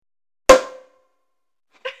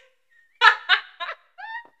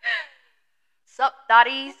Sup,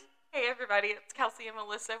 Dotties? Hey everybody, it's Kelsey and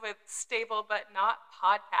Melissa with Stable But Not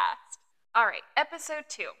Podcast. Alright, episode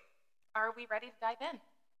 2. Are we ready to dive in?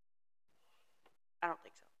 I don't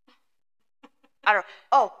think so. I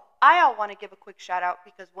want to give a quick shout out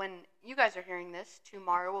because when you guys are hearing this,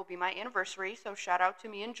 tomorrow will be my anniversary, so shout out to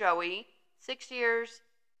me and Joey. 6 years,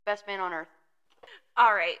 best man on earth.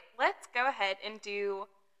 Alright, let's go ahead and do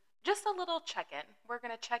just a little check-in. We're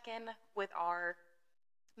going to check in with our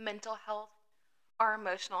mental health, our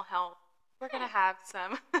emotional health. We're going to have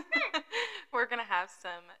some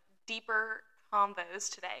deeper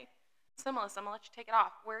combos today. So Melissa, I'm going to let you take it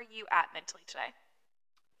off. Where are you at mentally today?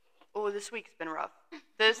 Oh, this week's been rough.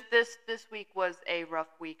 This week was a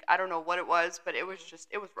rough week. I don't know what it was, but it was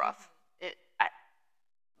rough.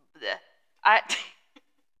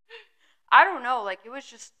 I don't know, like it was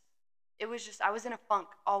just I was in a funk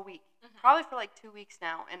all week. Probably for like 2 weeks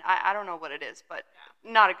now, and I don't know what it is, but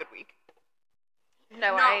not a good week.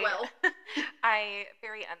 No, not well. I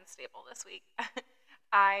very unstable this week.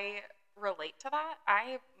 I relate to that.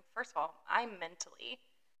 First of all, I mentally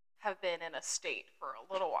have been in a state for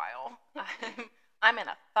a little while. I'm in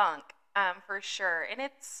a funk, for sure. And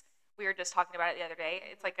we were just talking about it the other day.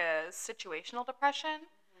 It's like a situational depression.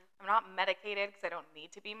 I'm not medicated because I don't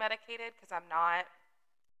need to be medicated because I'm not,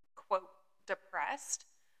 quote, depressed.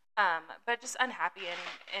 But just unhappy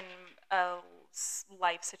in a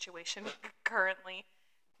life situation currently.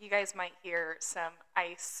 You guys might hear some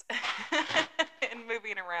ice and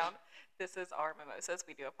moving around. This is our mimosas.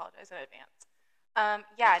 We do apologize in advance.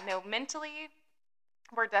 Mentally,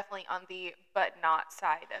 we're definitely on the but not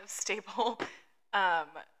side of stable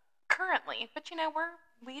currently. But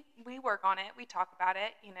we work on it. We talk about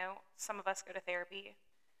it. Some of us go to therapy.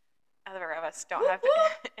 Other of us don't have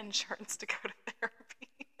insurance to go to therapy.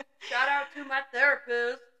 Shout out to my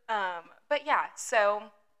therapist. But yeah,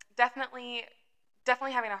 so definitely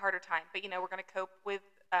having a harder time. But we're going to cope with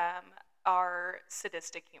our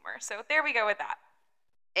sadistic humor. So there we go with that.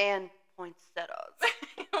 And poinsettias.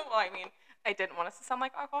 Well, I mean, I didn't want us to sound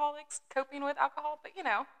like alcoholics coping with alcohol, but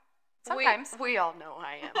sometimes. We all know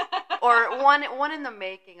I am. Or one in the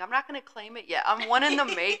making. I'm not going to claim it yet. I'm one in the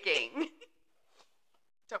making.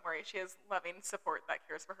 Don't worry, she has loving support that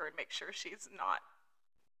cares for her and makes sure she's not.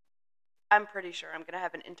 I'm pretty sure I'm going to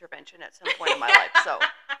have an intervention at some point in my life. So,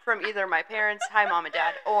 from either my parents, hi mom and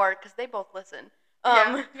dad, or, because they both listen.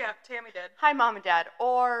 Yeah, Tammy did. Hi mom and dad,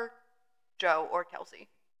 or Joe, or Kelsey.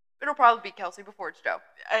 It'll probably be Kelsey before it's Joe.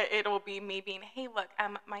 It'll be me being, hey look,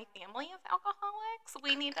 my family is alcoholics.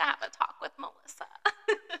 We need to have a talk with Melissa.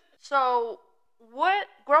 So,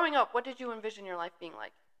 growing up, what did you envision your life being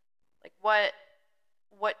like? Like, what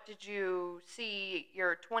did you see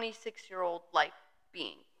your 26-year-old life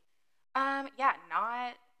being?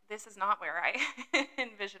 This is not where I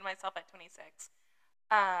envisioned myself at 26.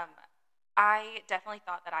 I definitely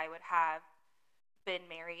thought that I would have been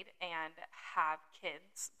married and have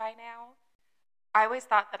kids by now. I always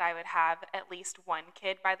thought that I would have at least one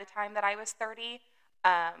kid by the time that I was 30,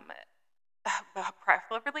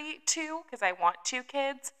 preferably 2, because I want 2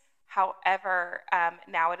 kids. However,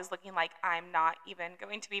 now it is looking like I'm not even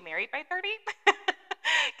going to be married by 30,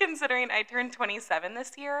 considering I turned 27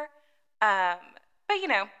 this year. But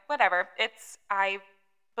whatever. I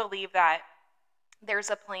believe that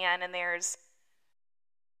there's a plan and there's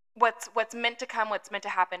what's meant to come, what's meant to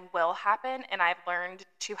happen will happen. And I've learned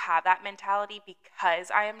to have that mentality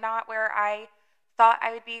because I am not where I thought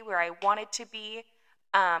I would be, where I wanted to be.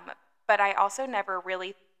 But I also never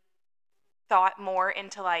really thought more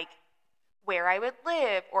into like where I would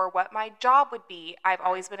live or what my job would be. I've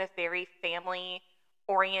always been a very family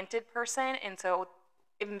oriented person. And so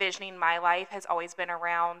envisioning my life has always been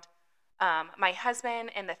around my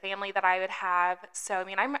husband and the family that I would have. So, I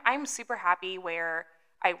mean, I'm super happy where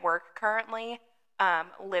I work currently.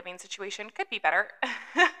 Living situation could be better.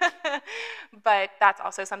 But that's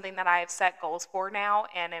also something that I've set goals for now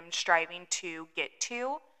and am striving to get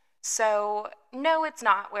to. So, no, it's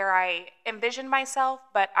not where I envisioned myself,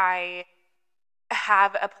 but I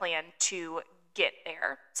have a plan to get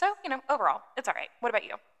there. So, overall, it's all right. What about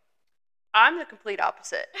you? I'm the complete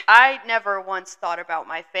opposite. I never once thought about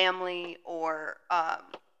my family or I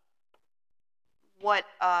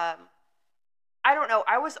don't know.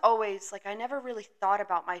 I was always, like, I never really thought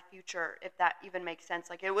about my future, if that even makes sense.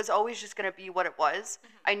 Like, it was always just going to be what it was.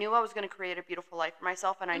 Mm-hmm. I knew I was going to create a beautiful life for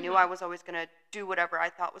myself, and I knew I was always going to do whatever I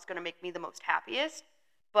thought was going to make me the most happiest.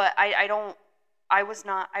 But I was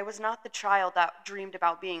not the child that dreamed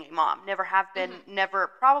about being a mom. Never have been,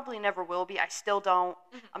 probably never will be. I still don't.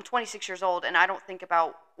 I'm 26 years old, and I don't think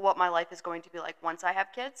about what my life is going to be like once I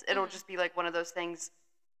have kids. It'll just be like one of those things.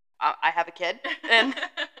 I have a kid,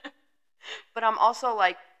 but I'm also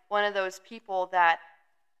like one of those people that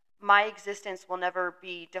my existence will never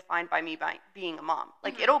be defined by me being a mom.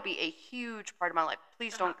 Like, it'll be a huge part of my life.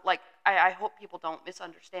 Please don't, like, I hope people don't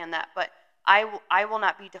misunderstand that, but I will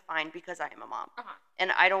not be defined because I am a mom.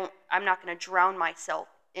 And I'm not going to drown myself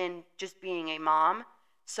in just being a mom.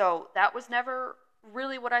 So that was never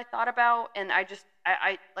really what I thought about. And I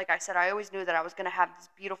like I said, I always knew that I was going to have this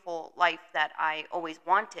beautiful life that I always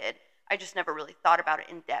wanted. I just never really thought about it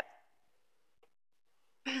in depth.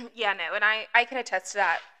 Yeah, no, and I can attest to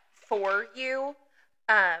that for you.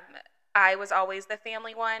 I was always the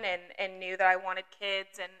family one and knew that I wanted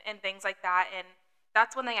kids and things like that. And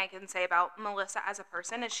that's one thing I can say about Melissa as a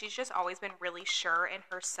person is she's just always been really sure in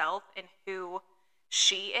herself and who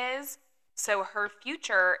she is. So her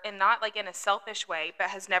future, and not like in a selfish way,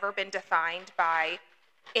 but has never been defined by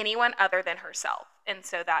anyone other than herself. And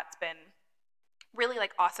so that's been really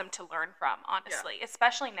like awesome to learn from, honestly,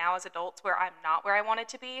 especially now as adults where I'm not where I wanted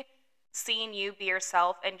to be. Seeing you be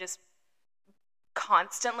yourself and just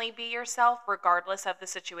constantly be yourself regardless of the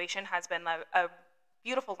situation has been a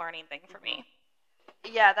beautiful learning thing for me.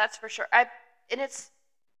 Yeah, that's for sure. And it's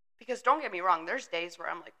because, don't get me wrong, there's days where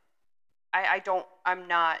I'm like, I'm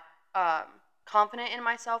not confident in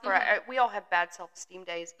myself, or we all have bad self-esteem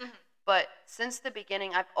days. But since the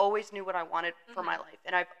beginning, I've always knew what I wanted for my life,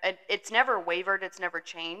 and it's never wavered, it's never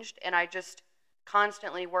changed, and I just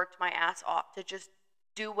constantly worked my ass off to just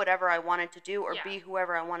do whatever I wanted to do or be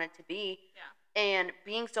whoever I wanted to be. And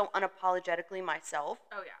being so unapologetically myself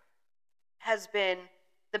has been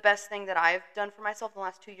the best thing that I've done for myself in the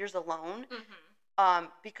last 2 years alone.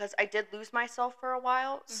 Because I did lose myself for a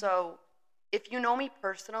while. So if you know me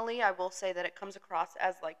personally, I will say that it comes across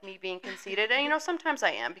as like me being conceited. And, sometimes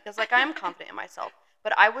I am, because like I am confident in myself.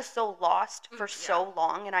 But I was so lost for so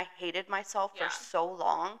long, and I hated myself for so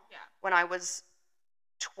long when I was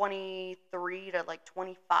 23 to like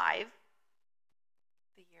 25.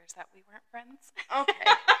 The years that we weren't friends.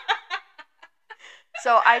 Okay.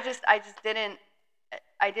 So I just didn't,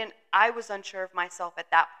 I was unsure of myself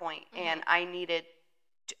at that point, and I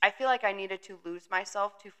feel like I needed to lose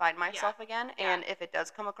myself to find myself again. And if it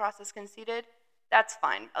does come across as conceited, that's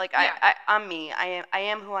fine. Like I'm me. I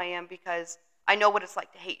am who I am because I know what it's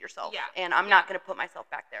like to hate yourself, and I'm not going to put myself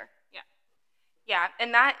back there. Yeah,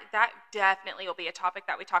 and that definitely will be a topic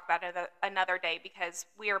that we talk about another day, because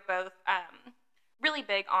we are both really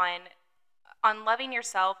big on loving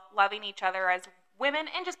yourself, loving each other as women,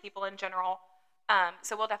 and just people in general.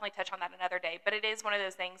 So we'll definitely touch on that another day. But it is one of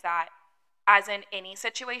those things that, as in any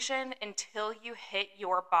situation, until you hit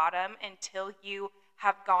your bottom, until you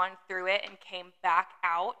have gone through it and came back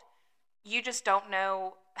out, you just don't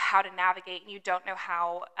know how to navigate, and you don't know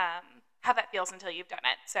how that feels until you've done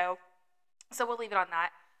it. So we'll leave it on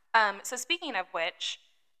that. So speaking of which,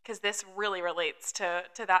 because this really relates to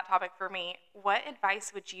that topic for me, what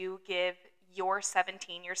advice would you give your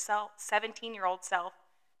 17-year-old self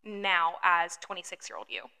now as 26-year-old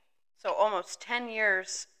you? So almost 10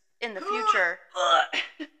 years in the future.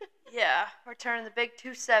 Yeah, we're turning the big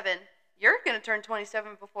 27. You're going to turn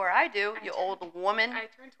 27 before I do, old woman. I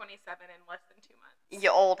turned 27 in less than 2 months.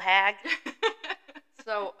 You old hag.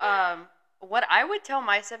 So, what I would tell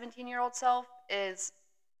my 17-year-old self is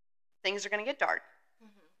things are going to get dark.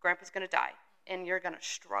 Grandpa's going to die, and you're going to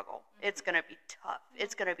struggle. It's going to be tough.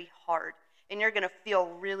 It's going to be hard, and you're going to feel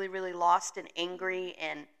really, really lost and angry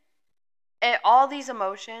and all these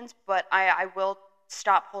emotions, but I will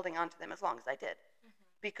stop holding on to them as long as I did,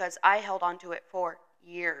 because I held on to it for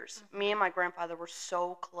years. Me and my grandfather were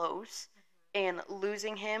so close, and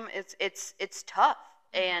losing him, it's tough.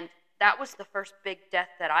 And that was the first big death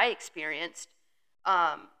that I experienced.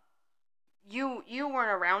 You weren't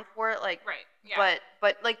around for it, like, right, yeah.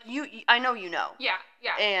 But like I know you know. Yeah.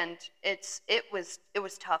 And it was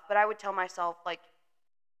tough, but I would tell myself, like,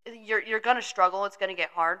 you're gonna struggle, it's gonna get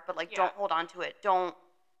hard, but like don't hold on to it. Don't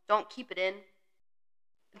keep it in.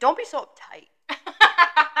 Don't be so uptight.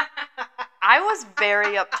 I was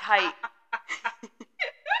very uptight.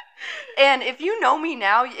 And if you know me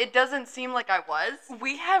now, it doesn't seem like I was.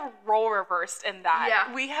 We have role reversed in that.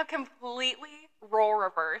 Yeah. We have completely role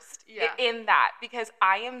reversed in that, because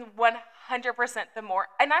I am 100% the more,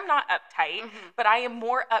 and I'm not uptight, but I am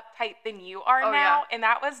more uptight than you are now. Yeah. And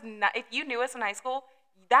that was not, if you knew us in high school,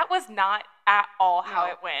 that was not at all how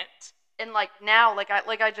it went. And like now, like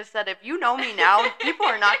I just said, if you know me now, people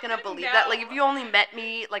are not gonna believe that. Like, if you only met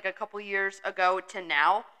me like a couple years ago to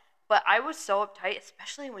now, but I was so uptight,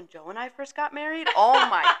 especially when Joe and I first got married. Oh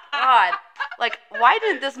my God! Like, why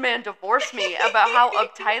didn't this man divorce me about how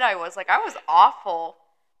uptight I was? Like, I was awful.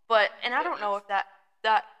 But and I don't know if that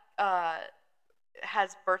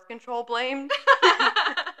has birth control blamed.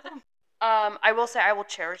 I will say I will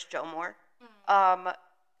cherish Joe more.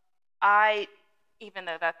 I Even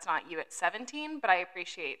though that's not you at 17, but I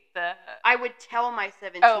appreciate the... I would tell my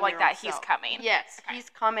 17-year-old Oh, like that, he's self, coming. Yes, okay. He's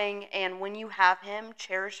coming, and when you have him,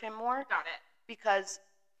 cherish him more. Got it. Because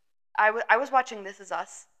I was watching This Is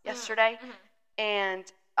Us yesterday, and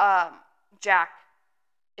Jack,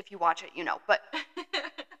 if you watch it, you know, but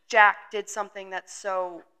Jack did something that's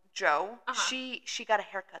so Joe. She got a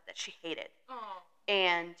haircut that she hated.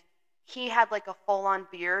 And he had like a full-on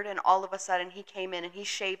beard, and all of a sudden he came in and he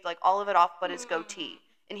shaved like all of it off but his goatee.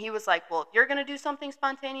 And he was like, well, if you're going to do something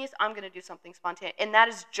spontaneous, I'm going to do something spontaneous. And that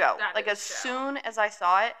is Joe. Soon as I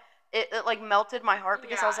saw it, it like melted my heart,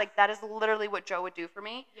 because I was like, that is literally what Joe would do for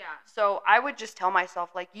me. Yeah. So I would just tell myself,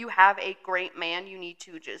 like, you have a great man. You need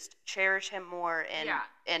to just cherish him more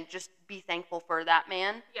and just be thankful for that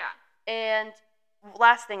man. Yeah. And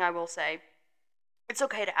last thing I will say, it's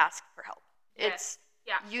okay to ask for help. Yes.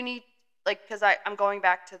 You need, like, because I'm going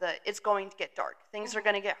back to it's going to get dark. Things are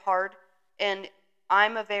going to get hard. And I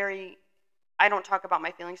don't talk about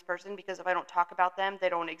my feelings person, because if I don't talk about them, they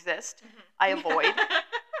don't exist. I avoid.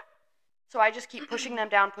 So I just keep pushing them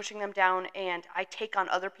down, and I take on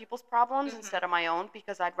other people's problems instead of my own,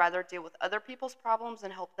 because I'd rather deal with other people's problems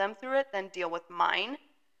and help them through it than deal with mine.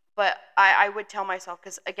 But I would tell myself,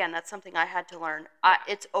 because, again, that's something I had to learn.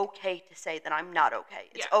 It's okay to say that I'm not okay.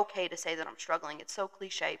 It's okay to say that I'm struggling. It's so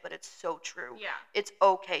cliche, but it's so true. Yeah. It's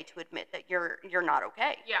okay to admit that you're not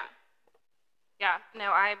okay. Yeah. Yeah.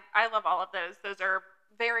 No, I love all of those. Those are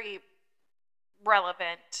very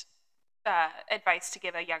relevant advice to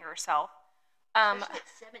give a younger self. Especially at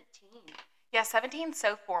 17. Yeah, 17 is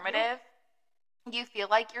so formative. You feel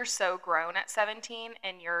like you're so grown at 17,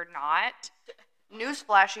 and you're not.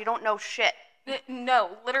 Newsflash, you don't know shit.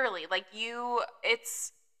 No, literally. Like,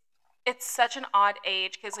 it's such an odd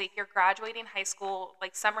age, because, like, you're graduating high school.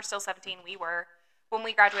 Like, some are still 17. We were when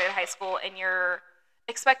we graduated high school, and you're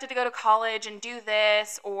expected to go to college and do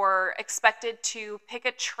this, or expected to pick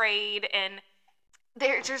a trade, and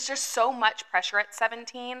there's just so much pressure at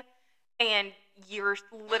 17, and you're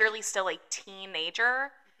literally still a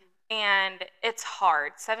teenager, and it's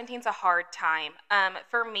hard. 17's a hard time.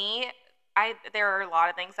 For me, there are a lot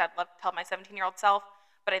of things I'd love to tell my 17-year-old self,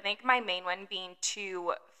 but I think my main one being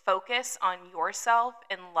to focus on yourself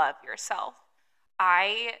and love yourself.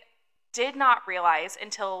 I did not realize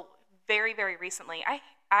until very, very recently,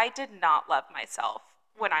 I did not love myself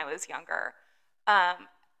when I was younger.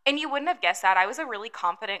 And you wouldn't have guessed that. I was a really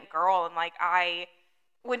confident girl, and, like, I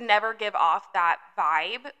would never give off that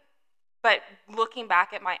vibe. But looking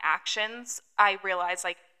back at my actions, I realized,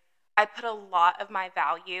 like, I put a lot of my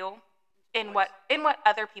value in what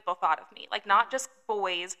other people thought of me. Like, not just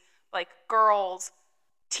boys, like girls,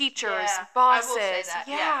 teachers, bosses. I will say that.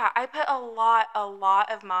 Yeah, I put a lot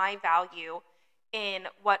of my value in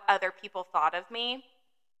what other people thought of me.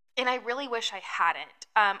 And I really wish I hadn't,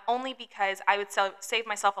 only because I would save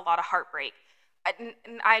myself a lot of heartbreak.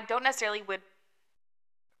 I don't necessarily would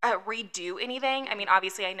redo anything. I mean,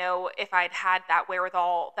 obviously, I know if I'd had that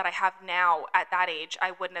wherewithal that I have now at that age,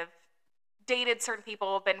 I wouldn't have dated certain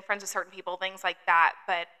people, been friends with certain people, things like that.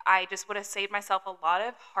 But I just would have saved myself a lot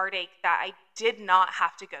of heartache that I did not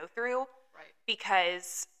have to go through,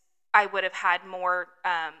 because I would have had more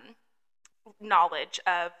knowledge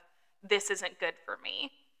of this isn't good for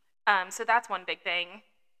me. So that's one big thing.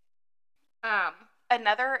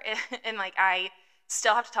 Another, and, like, I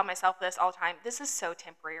still have to tell myself this all the time, this is so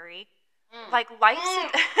temporary. Like, life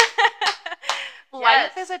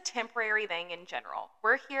is a temporary thing in general.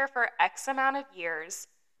 We're here for X amount of years.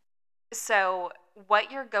 So what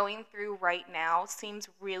you're going through right now seems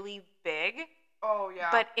really big. Oh, yeah.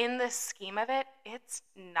 But in the scheme of it, it's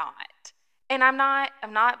not. And I'm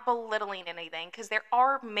not belittling anything, because there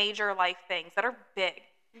are major life things that are big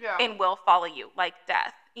and will follow you, like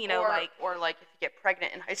death. You know, or if you get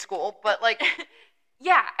pregnant in high school, but, like,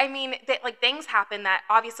 yeah, I mean, like, things happen that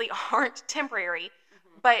obviously aren't temporary,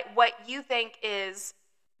 but what you think is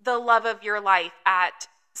the love of your life at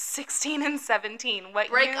 16 and 17,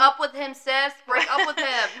 break up with him, sis. Break up with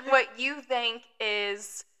him. What you think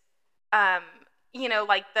is,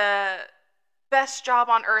 like, the best job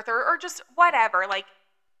on earth, or just whatever. Like,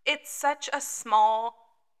 it's such a small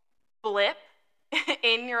blip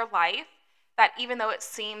in your life that even though it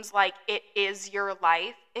seems like it is your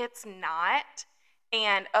life, it's not.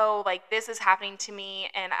 And, like, this is happening to me,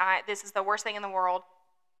 and this is the worst thing in the world.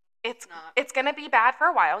 It's going to be bad for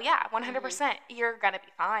a while. Yeah, 100%. You're going to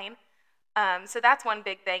be fine. So that's one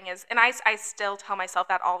big thing is, and I still tell myself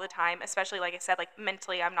that all the time, especially like I said, like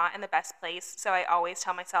mentally I'm not in the best place. So I always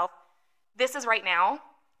tell myself, this is right now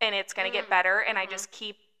and it's going to get better. And I just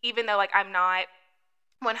keep, even though like I'm not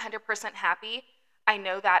 100% happy, I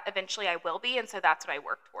know that eventually I will be. And so that's what I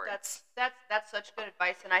work towards. That's such good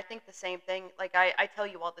advice, and I think the same thing. Like I tell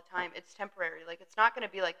you all the time, it's temporary. Like it's not going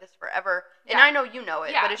to be like this forever. And Yeah. I know you know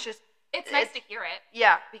it, Yeah. but it's just It's nice to hear it.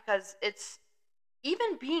 Yeah, because it's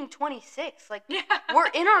even being 26. Like Yeah. we're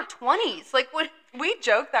in our 20s. Like what We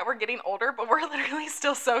joke that we're getting older, but we're literally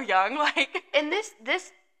still so young. Like, and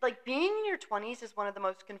this like being in your 20s is one of the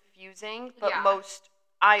most confusing but Yeah. most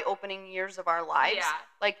eye-opening years of our lives. Yeah.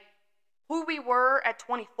 Like who we were at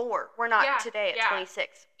 24, we're not Yeah, today at yeah.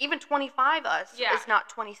 26. Even 25 us Yeah. is not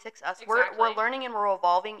 26 us. We're Exactly. learning and we're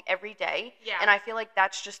evolving every day. Yeah. And I feel like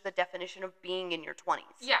that's just the definition of being in your 20s.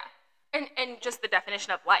 Yeah. And just the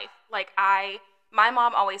definition of life. Like my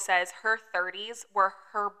mom always says her 30s were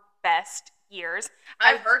her best years.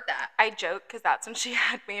 I've heard that. I joke because that's when she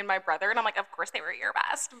had me and my brother, and I'm like, of course they were your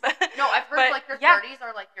best. But No, I've heard but, like your yeah. 30s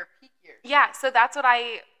are like your peak years. Yeah, so that's what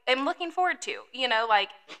I am looking forward to. You know, like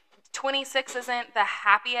 26 isn't the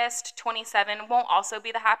happiest, 27 won't also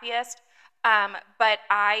be the happiest. But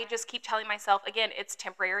I just keep telling myself, again, it's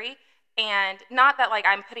temporary. And not that like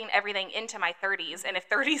I'm putting everything into my 30s, and if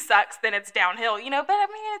 30 sucks, then it's downhill, you know. But I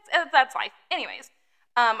mean, that's life. Anyways,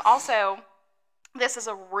 also, this is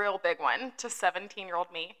a real big one to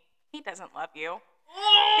 17-year-old me. He doesn't love you.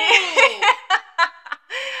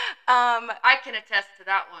 I can attest to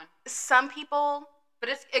that one. Some people, But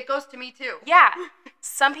it goes to me too. yeah,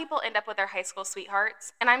 some people end up with their high school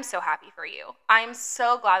sweethearts, and I'm so happy for you. I'm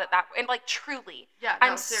so glad that and like truly, Yeah, no,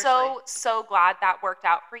 I'm seriously. so glad that worked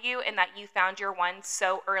out for you and that you found your one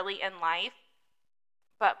so early in life.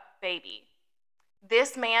 But baby,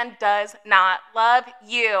 this man does not love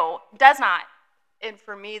you. Does not. And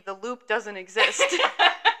for me, the loop doesn't exist.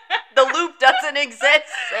 The loop doesn't exist,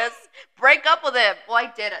 sis. Break up with him. Well, I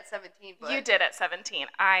did at 17, but... You did at 17.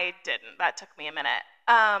 I didn't. That took me a minute.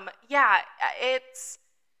 Yeah, it's...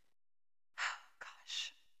 Oh,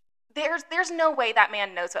 gosh. There's no way that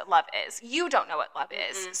man knows what love is. You don't know what love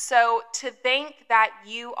is. So to think that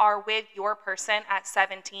you are with your person at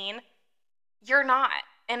 17, you're not.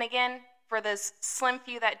 And again, for those slim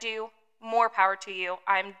few that do, more power to you.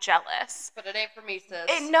 I'm jealous. But it ain't for me,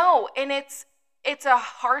 sis. No, and it's a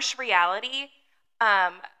harsh reality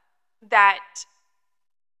that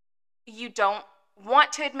you don't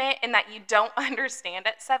want to admit and that you don't understand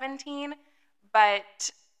at 17,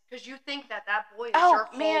 but... Because you think that boy is your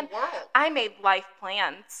whole world. I made life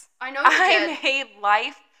plans. I know you did. I made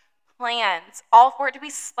life plans, all for it to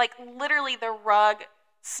be like literally the rug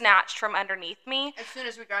snatched from underneath me. As soon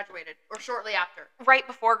as we graduated, or shortly after. Right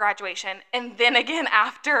before graduation, and then again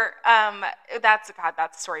after. That's a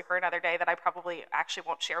story for another day that I probably actually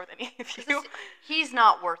won't share with any of you. He's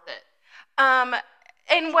not worth it.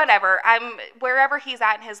 And whatever, I'm wherever he's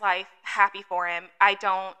at in his life, happy for him. I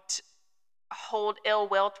don't hold ill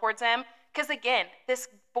will towards him, because again, this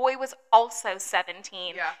boy was also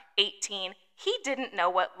 17, 18. He didn't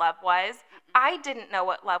know what love was. I didn't know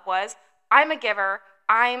what love was. I'm a giver.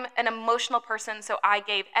 I'm an emotional person, so I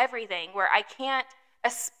gave everything, where I can't,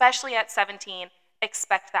 especially at 17,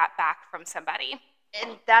 expect that back from somebody.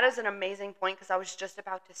 And that is an amazing point, because I was just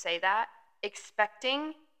about to say that.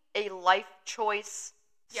 Expecting a life choice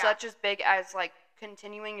such as big as like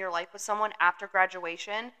continuing your life with someone after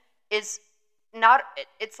graduation is not,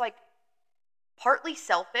 it's like partly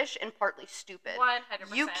selfish and partly stupid.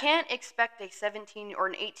 100%. You can't expect a 17 or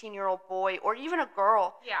an 18-year-old boy or even a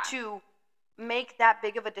girl to make that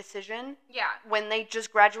big of a decision when they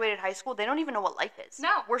just graduated high school. They don't even know what life is.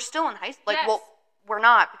 No. We're still in high school. Like, well, we're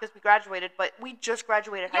not, because we graduated, but we just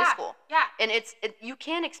graduated high school. Yeah. And you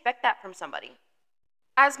can't expect that from somebody.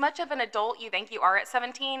 As much of an adult you think you are at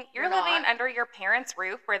 17, you're living not. under your parents'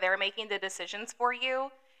 roof where they're making the decisions for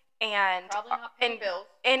you. And Probably not paying bills.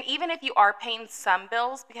 And even if you are paying some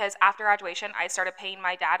bills, because after graduation I started paying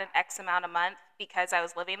my dad an X amount a month because I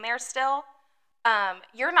was living there still,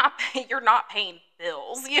 you're not paying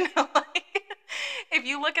bills, you know, like if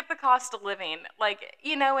you look at the cost of living, like,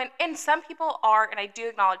 you know, and some people are, and I do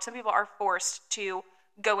acknowledge some people are forced to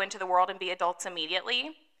go into the world and be adults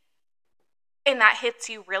immediately. And that hits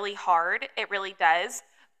you really hard. It really does.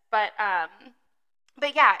 But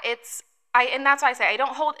yeah, and that's why I say I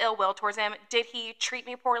don't hold ill will towards him. Did he treat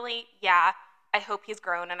me poorly? Yeah. I hope he's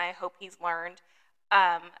grown and I hope he's learned.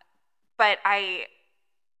 But I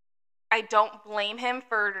don't blame him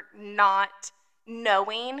for not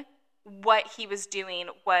knowing what he was doing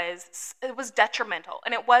was detrimental.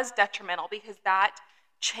 And it was detrimental, because that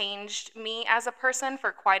changed me as a person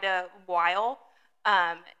for quite a while,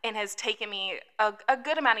 and has taken me a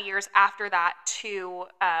good amount of years after that to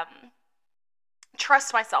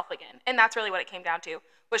trust myself again. And that's really what it came down to,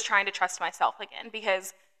 was trying to trust myself again,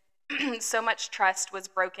 because so much trust was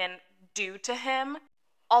broken due to him.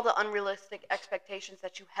 All the unrealistic expectations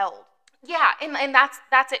that you held. Yeah, and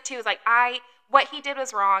that's it too. Is like, what he did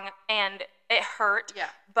was wrong and it hurt. Yeah.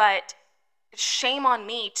 But shame on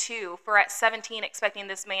me too for at 17 expecting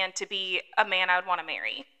this man to be a man I would want to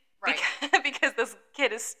marry. Right. Because this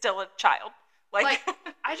kid is still a child. Like,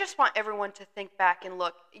 I just want everyone to think back and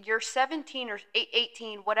look. You're 17 or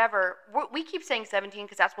 18, whatever. We keep saying 17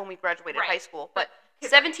 because that's when we graduated high school. But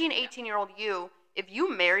 17, 18-year-old you, if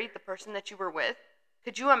you married the person that you were with,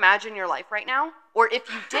 could you imagine your life right now? Or if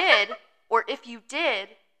you did,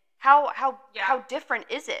 how different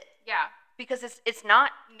is it? Yeah. Because it's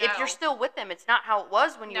not, No. if you're still with them, it's not how it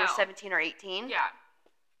was when you No. were 17 or 18. Yeah.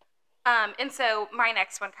 And so my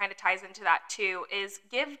next one kind of ties into that too, is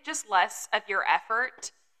give just less of your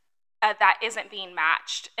effort that isn't being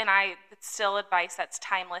matched. And it's still advice that's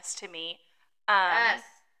timeless to me. Yes.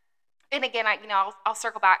 And again, I'll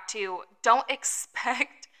circle back to, don't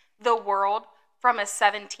expect the world from a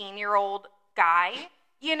 17-year-old guy,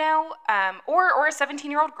 or a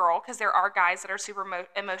 17-year-old girl, because there are guys that are super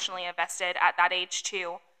emotionally invested at that age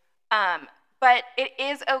too. But it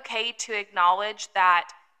is okay to acknowledge that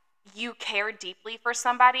you care deeply for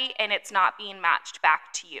somebody and it's not being matched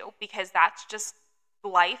back to you, because that's just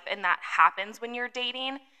life and that happens when you're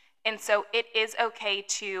dating. And so it is okay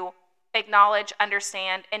to acknowledge,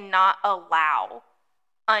 understand, and not allow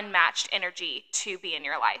unmatched energy to be in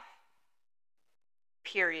your life.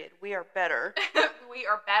 Period. We are better. We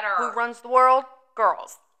are better. Who runs the world?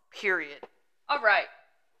 Girls. Period. All right.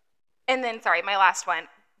 And then, sorry, my last one.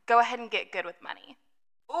 Go ahead and get good with money.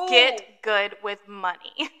 Ooh. Get good with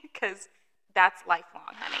money, because that's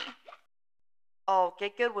lifelong, honey. Oh,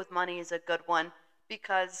 get good with money is a good one,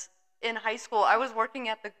 because in high school I was working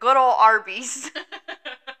at the good old Arby's.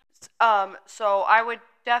 So I would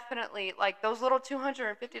definitely, like, those little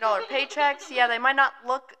 $250 paychecks, yeah, they might not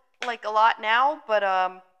look like a lot now,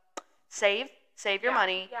 but save your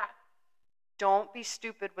money. Yeah. Don't be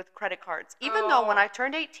stupid with credit cards. Even though when I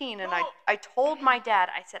turned 18 and I told my dad,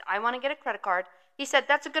 I said, I want to get a credit card. He said,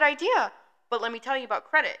 that's a good idea, but let me tell you about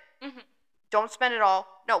credit. Mm-hmm. Don't spend it all.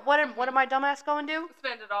 No, what did my dumbass go and do?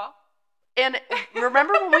 Spend it all. And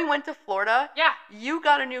remember when we went to Florida? Yeah. You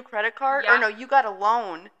got a new credit card? Yeah. Or no, you got a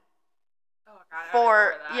loan. Oh, God, I don't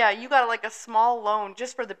remember that. Yeah, you got like a small loan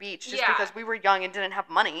just for the beach, just because we were young and didn't have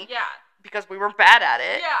money. Yeah. Because we were bad at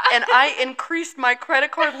it. Yeah. And I increased my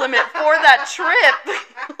credit card limit for that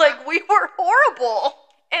trip. Like, we were horrible.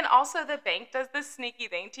 And also, the bank does this sneaky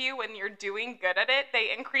thing to you when you're doing good at it.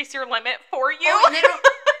 They increase your limit for you. Oh,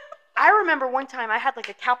 I remember one time I had like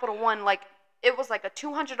a Capital One, like, it was like a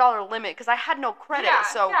 $200 limit because I had no credit.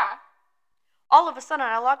 All of a sudden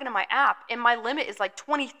I log into my app and my limit is like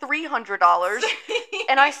 $2,300.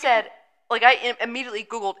 And I said, like, I immediately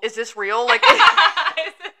Googled, is this real? Like,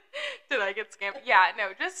 did I get scammed? Yeah,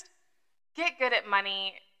 no, just get good at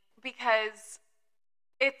money, because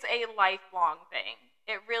it's a lifelong thing.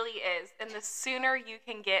 It really is. And the sooner you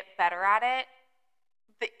can get better at it,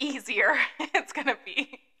 the easier it's going to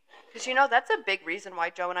be. Because, that's a big reason why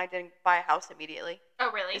Joe and I didn't buy a house immediately.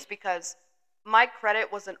 Oh, really? It's because my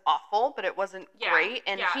credit wasn't awful, but it wasn't great.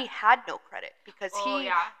 And he had no credit because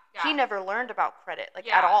he never learned about credit,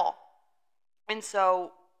 at all. And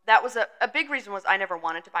so that was a big reason was I never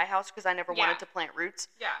wanted to buy a house because I never wanted to plant roots.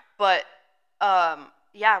 Yeah. But,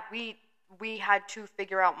 we had to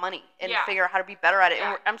figure out money and figure out how to be better at it.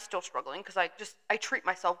 And I'm still struggling because I treat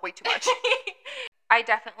myself way too much. I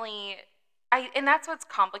definitely, and that's what's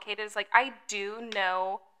complicated is, like, I do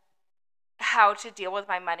know how to deal with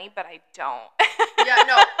my money, but I don't. Yeah,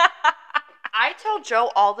 no. I tell Joe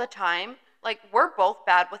all the time, like, we're both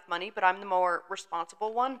bad with money, but I'm the more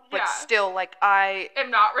responsible one. But still, like, I am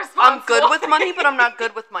not responsible. I'm good with money, but I'm not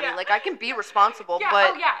good with money. Like, I can be responsible,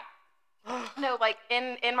 but... Oh, yeah. No, like,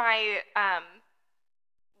 in my,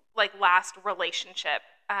 last relationship,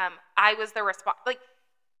 I was the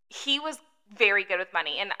he was very good with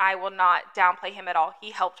money, and I will not downplay him at all.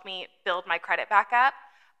 He helped me build my credit back up.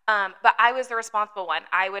 But I was the responsible one.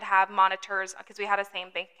 I would have monitors, because we had a same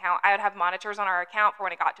bank account. I would have monitors on our account for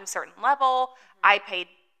when it got to a certain level. Mm-hmm. I paid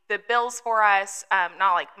the bills for us,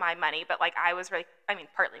 not like my money, but like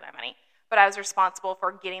partly my money. But I was responsible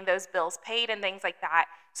for getting those bills paid and things like that.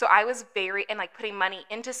 So I was and like putting money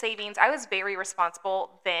into savings. I was very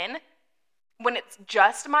responsible then. when it's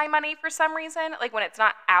just my money for some reason, like when it's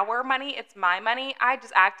not our money, it's my money, I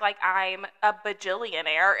just act like I'm a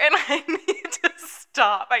bajillionaire and I need to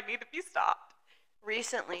stop. I need to be stopped.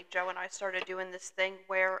 Recently, Joe and I started doing this thing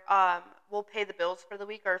where we'll pay the bills for the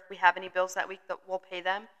week, or if we have any bills that week, that we'll pay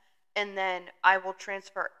them, and then I will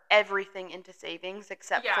transfer everything into savings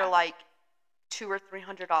except for like $200 or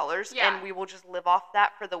 $300, and we will just live off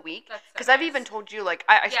that for the week. Because I've even told you, like,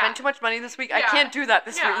 I spent too much money this week. I can't do that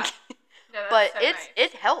this week. But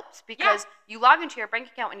it helps because you log into your bank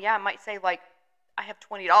account and it might say like I have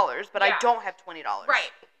 $20, but I don't have $20.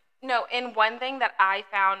 Right. No, and one thing that I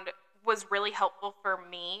found was really helpful for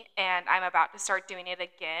me, and I'm about to start doing it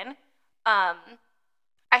again. I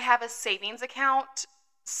have a savings account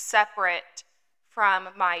separate from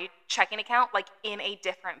my checking account, like in a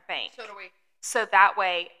different bank. So do we. So that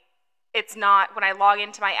way, it's not, when I log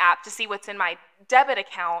into my app to see what's in my debit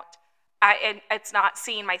account, it's not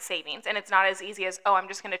seeing my savings, and it's not as easy as, I'm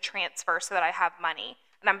just going to transfer so that I have money.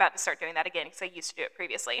 And I'm about to start doing that again because I used to do it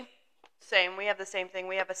previously. Same. We have the same thing.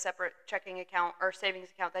 We have a separate checking account or savings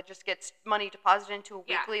account that just gets money deposited into a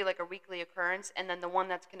weekly, like a weekly occurrence, and then the one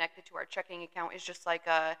that's connected to our checking account is just like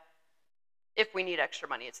if we need extra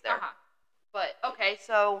money, it's there. But, okay,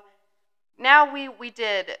 so now we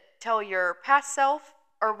did tell your past self,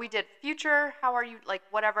 or we did future, how are you, like,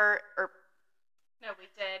 whatever, or... No, we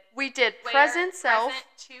did. We did present self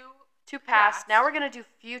to past. Now we're going to do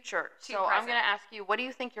future. So I'm going to ask you, what do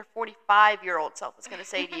you think your 45-year-old self is going to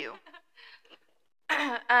say to you?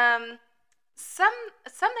 Some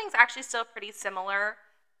things actually still pretty similar.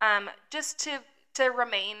 Just to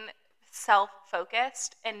remain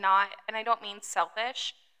self-focused and I don't mean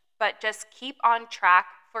selfish, but just keep on track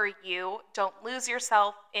for you. Don't lose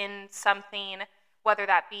yourself in something, whether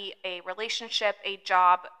that be a relationship, a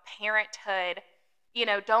job, parenthood.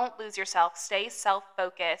 Don't lose yourself. Stay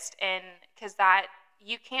self-focused, and because that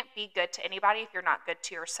you can't be good to anybody if you're not good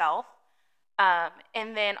to yourself.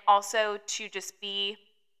 And then also to just be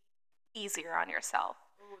easier on yourself.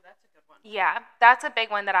 Ooh, that's a good one. Yeah, that's a big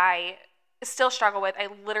one that I still struggle with. I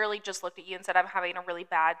literally just looked at you and said I'm having a really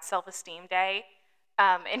bad self-esteem day,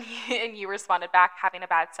 and you responded back having a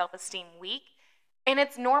bad self-esteem week, and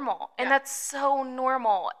it's normal, and that's so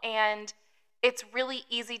normal, and it's really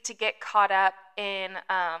easy to get caught up in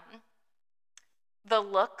the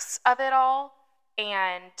looks of it all.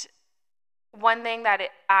 And one thing that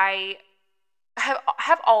I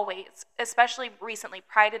have always, especially recently,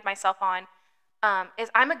 prided myself on is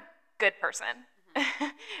I'm a good person. Mm-hmm.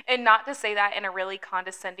 And not to say that in a really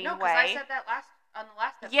condescending way. No, because I said that on the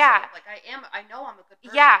last episode. Yeah. Like, I know I'm a good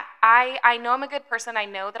person. Yeah, I know I'm a good person. I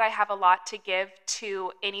know that I have a lot to give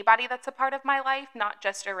to anybody that's a part of my life, not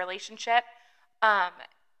just a relationship.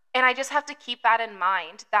 And I just have to keep that in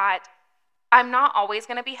mind, that I'm not always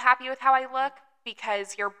going to be happy with how I look,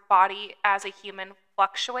 because your body as a human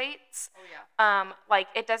fluctuates. Oh, yeah. Like,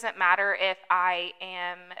 it doesn't matter if I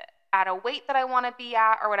am at a weight that I want to be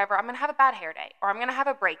at or whatever. I'm going to have a bad hair day, or I'm going to have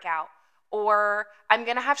a breakout, or I'm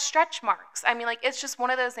going to have stretch marks. I mean, like, it's just one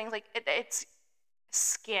of those things, like, it's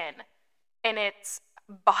skin and it's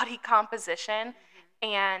body composition. Mm-hmm.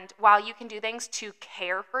 And while you can do things to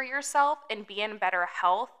care for yourself and be in better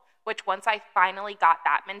health, which once I finally got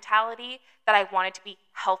that mentality that I wanted to be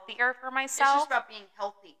healthier for myself. It's just about being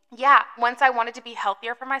healthy. Yeah, once I wanted to be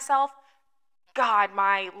healthier for myself, God,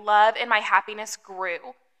 my love and my happiness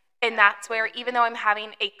grew. And that's where, even though I'm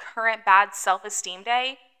having a current bad self-esteem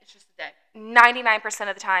day, it's just a day. 99%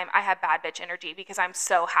 of the time I have bad bitch energy because I'm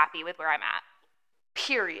so happy with where I'm at.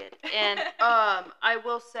 Period. And I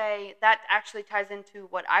will say that actually ties into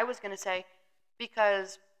what I was going to say,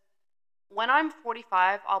 because when I'm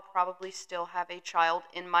 45, I'll probably still have a child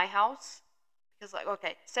in my house. Because, like,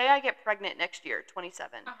 okay, say I get pregnant next year,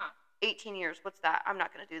 27. 18 years, what's that? I'm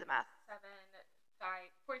not going to do the math.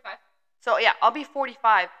 45. So, yeah, I'll be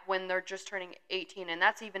 45 when they're just turning 18, and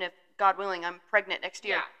that's even if, God willing, I'm pregnant next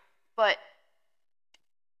year. Yeah. But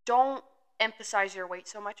don't emphasize your weight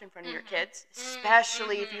so much in front of your kids,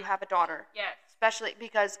 especially if you have a daughter. Yes. Especially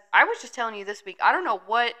because I was just telling you this week, I don't know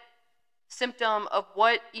what symptom of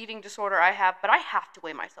what eating disorder I have, but I have to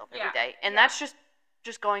weigh myself every day. And that's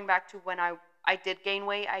just going back to when I did gain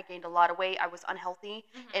weight. I gained a lot of weight. I was unhealthy,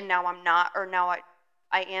 and now I'm not, or now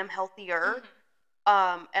I am healthier.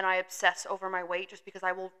 And I obsess over my weight just because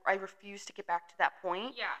I refuse to get back to that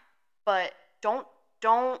point. Yeah. But don't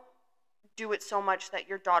do it so much that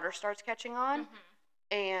your daughter starts catching on.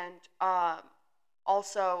 And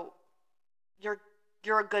also you're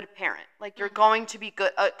a good parent. Like, you're going to be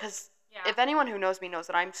good, because if anyone who knows me knows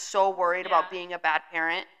that I'm so worried about being a bad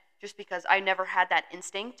parent, just because I never had that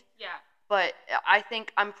instinct. Yeah. but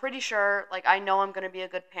I'm pretty sure, like, I know I'm going to be a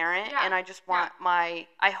good parent, Yeah. and I just want I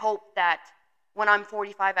hope that when I'm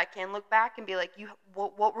 45, I can look back and be like,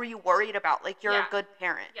 what were you worried about? Like, you're a good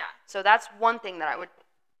parent. Yeah. So that's one thing that I would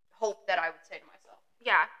hope that I would say to myself.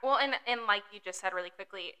 Yeah. Well, and like you just said really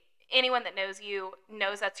quickly, anyone that knows you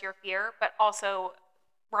knows that's your fear, but also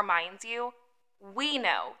reminds you, we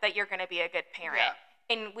know that you're going to be a good parent.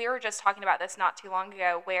 Yeah. And we were just talking about this not too long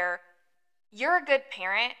ago, where you're a good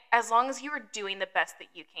parent as long as you are doing the best that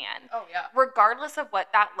you can. Oh, yeah. Regardless of what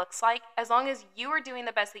that looks like, as long as you are doing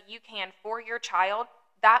the best that you can for your child,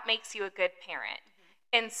 that makes you a good parent.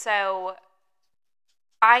 Mm-hmm. And so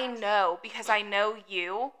I know, because I know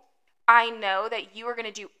you, I know that you are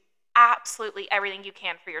going to do absolutely everything you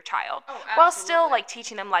can for your child. Oh, while still like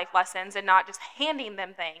teaching them life lessons and not just handing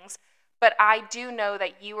them things. But I do know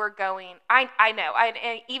that you are going, I know,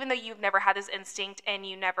 even though you've never had this instinct and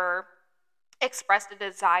you never expressed a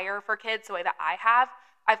desire for kids the way that I have,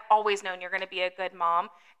 I've always known you're going to be a good mom.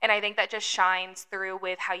 And I think that just shines through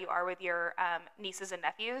with how you are with your nieces and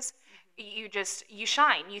nephews. You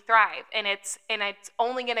shine, you thrive, and it's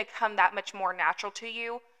only going to come that much more natural to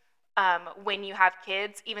you when you have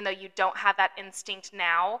kids, even though you don't have that instinct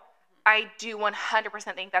now. I do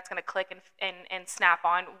 100% think that's going to click and snap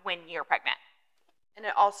on when you're pregnant. And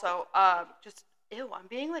it also, I'm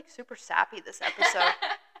being like super sappy this episode.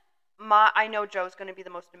 I know Joe's going to be the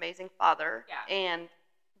most amazing father. Yeah. And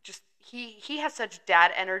just, he has such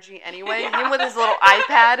dad energy anyway. Yeah. Him with his little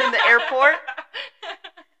iPad in the airport.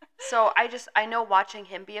 So I know watching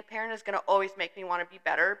him be a parent is going to always make me want to be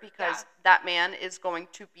better, because that man is going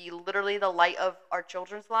to be literally the light of our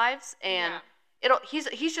children's lives. And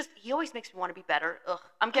he always makes me want to be better. Ugh,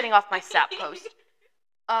 I'm getting off my sap post.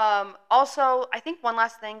 Also, I think one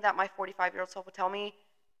last thing that my 45-year-old self would tell me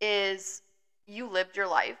is, you lived your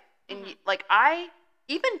life. And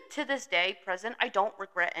even to this day, present, I don't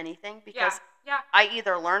regret anything, because I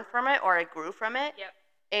either learned from it or I grew from it. Yep.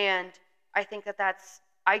 And I think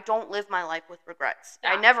I don't live my life with regrets.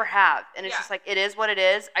 I never have. And it's just like, it is what it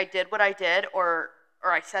is. I did what I did, or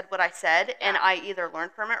I said what I said, and I either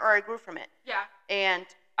learned from it or I grew from it. Yeah. And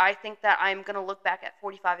I think that I'm going to look back at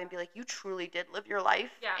 45 and be like, you truly did live your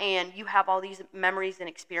life. Yeah. And you have all these memories and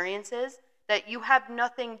experiences that you have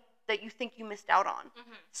nothing that you think you missed out on.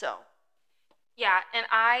 Mm-hmm. So. Yeah, and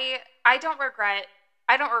I don't regret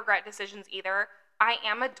decisions either. I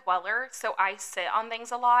am a dweller, so I sit on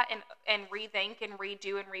things a lot and rethink and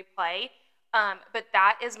redo and replay. But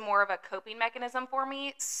that is more of a coping mechanism for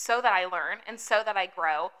me, so that I learn and so that I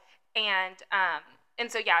grow. And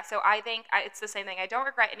so I think it's the same thing. I don't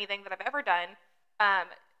regret anything that I've ever done.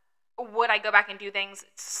 Would I go back and do things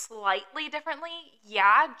slightly differently?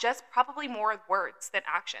 Yeah, just probably more with words than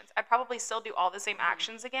actions. I'd probably still do all the same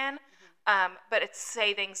actions again, but it's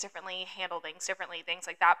say things differently, handle things differently, things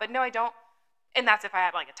like that. But no, I don't. And that's if I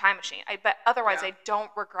had like a time machine. But otherwise, I don't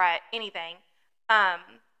regret anything. And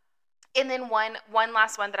then one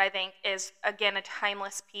last one that I think is, again, a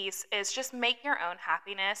timeless piece is just make your own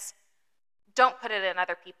happiness. Don't put it in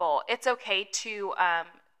other people. It's okay to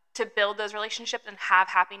build those relationships and have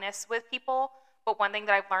happiness with people. But one thing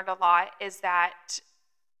that I've learned a lot is that,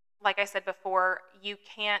 like I said before, you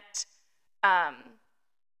can't, and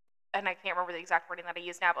I can't remember the exact wording that I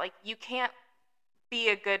use now, but like, you can't be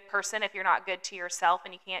a good person if you're not good to yourself,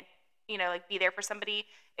 and you can't, be there for somebody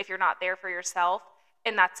if you're not there for yourself.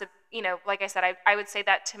 And that's like I said, I would say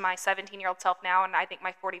that to my 17-year-old self now, and I think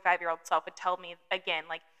my 45-year-old self would tell me again,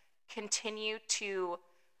 like, continue to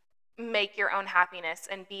make your own happiness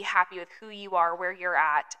and be happy with who you are, where you're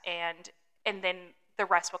at, and then the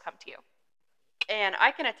rest will come to you. And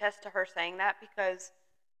I can attest to her saying that, because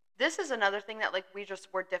this is another thing that, like,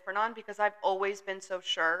 we're different on, because I've always been so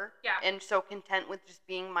sure and so content with just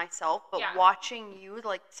being myself. But watching you,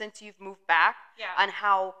 like, since you've moved back, on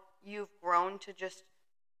how you've grown to just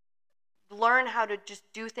learn how to just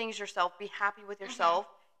do things yourself, be happy with yourself.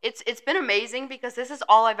 It's been amazing, because this is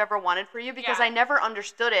all I've ever wanted for you, because I never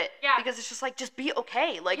understood it. Because it's just like, just be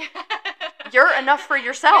okay. Like, you're enough for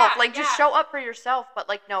yourself. Just show up for yourself. But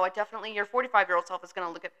like, no, your 45-year-old self is going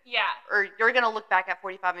to look at, or you're going to look back at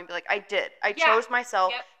 45 and be like, I did. I chose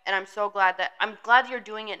myself. And I'm so glad that you're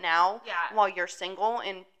doing it now while you're single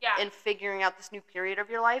and figuring out this new period of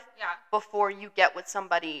your life before you get with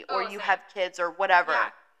somebody or you have kids or whatever.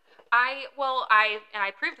 I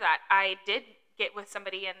proved that. I did get with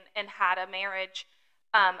somebody and had a marriage,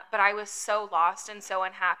 but I was so lost and so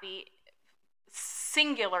unhappy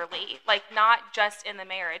singularly, like, not just in the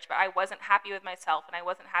marriage, but I wasn't happy with myself, and I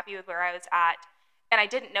wasn't happy with where I was at, and I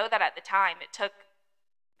didn't know that at the time. It took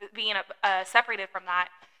being separated from that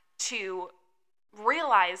to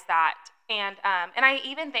realize that. And I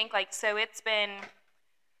even think, like, so it's been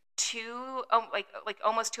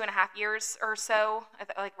almost 2.5 years or so,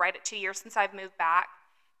 like right at 2 years since I've moved back.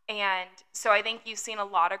 And so I think you've seen a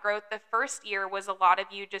lot of growth. The first year was a lot of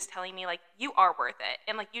you just telling me, like, you are worth it.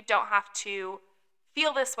 And, like, you don't have to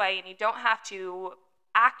feel this way and you don't have to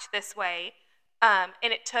act this way. And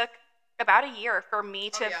it took about a year for me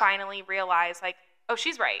to finally realize, like, oh,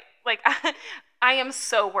 she's right. Like, I am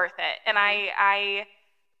so worth it. And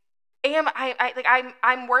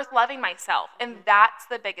I'm worth loving myself. And that's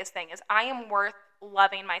the biggest thing, is I am worth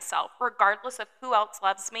loving myself regardless of who else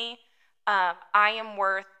loves me. I am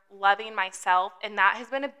worth loving myself, and that has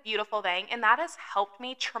been a beautiful thing, and that has helped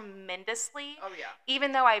me tremendously. Oh yeah.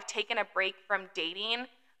 Even though I've taken a break from dating,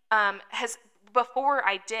 before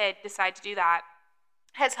I did decide to do that,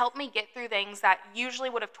 has helped me get through things that usually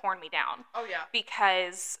would have torn me down. Oh yeah.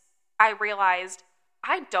 Because I realized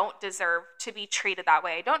I don't deserve to be treated that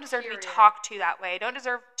way. I don't deserve to be Period. talked to that way. I don't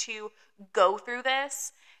deserve to go through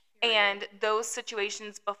this. Period. And those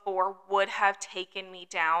situations before would have taken me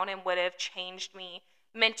down and would have changed me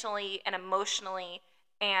mentally and emotionally.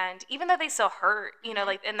 And even though they still hurt, you know,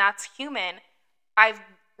 like, and that's human, I've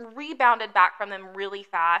rebounded back from them really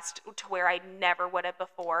fast to where I never would have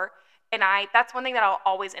before. And that's one thing that I'll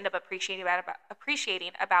always end up appreciating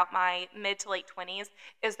about my mid to late 20s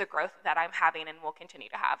is the growth that I'm having and will continue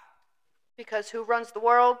to have. Because who runs the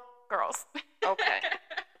world? Girls. Okay.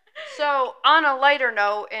 So, on a lighter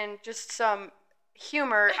note and just some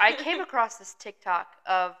humor, I came across this TikTok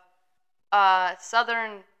of a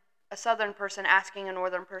southern person asking a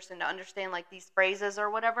northern person to understand, like, these phrases or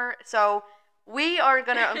whatever. So, we are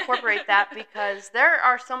going to incorporate that because there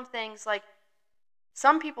are some things, like,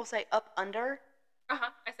 some people say up under. I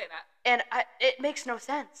say that. And it makes no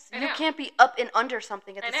sense. I You know. can't be up and under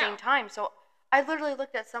something at I the know. same time. So I literally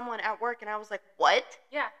looked at someone at work and I was like, what?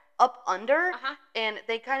 Yeah. Up under? And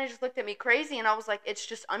they kind of just looked at me crazy and I was like, it's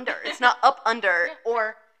just under. It's not up under. Yeah.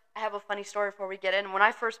 Or I have a funny story before we get in. When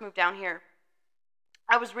I first moved down here,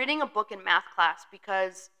 I was reading a book in math class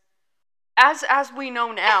because as we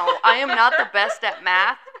know now, I am not the best at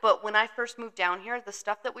math, but when I first moved down here, the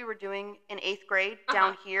stuff that we were doing in 8th grade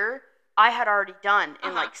down here, I had already done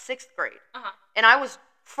in like 6th grade. And I was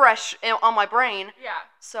fresh on my brain. Yeah.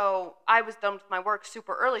 So I was done with my work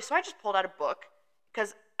super early. So I just pulled out a book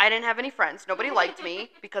because I didn't have any friends. Nobody liked me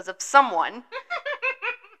because of someone.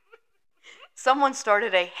 Someone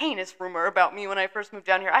started a heinous rumor about me when I first moved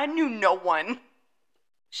down here. I knew no one.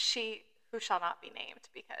 She who shall not be named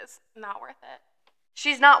because not worth it.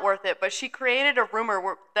 She's not worth it, but she created a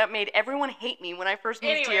rumor that made everyone hate me when I first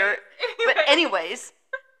moved here. But anyways,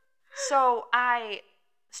 so I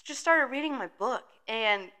just started reading my book,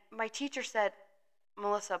 and my teacher said,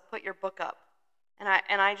 Melissa, put your book up. And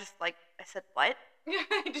I just, like, I said, what?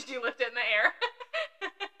 Did you lift it in the air?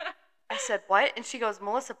 I said, what? And she goes,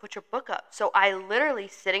 Melissa, put your book up. So I literally,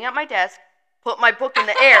 sitting at my desk, put my book in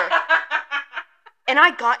the air. And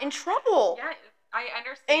I got in trouble. Yeah, I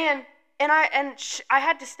understand. And I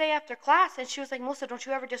had to stay after class, and she was like, Melissa, don't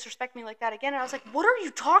you ever disrespect me like that again. And I was like, what are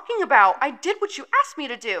you talking about? I did what you asked me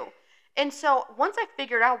to do. And so once I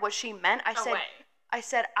figured out what she meant, I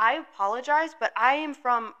said, I apologize, but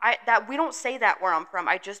we don't say that where I'm from.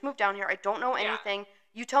 I just moved down here. I don't know anything. Yeah.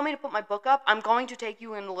 You tell me to put my book up, I'm going to take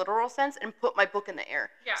you in the literal sense and put my book in the air.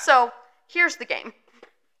 Yeah. So here's the game.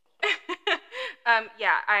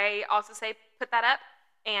 Yeah, I also say put that up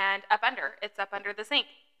and up under. It's up under the sink.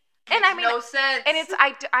 Makes no sense. And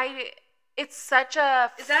it's such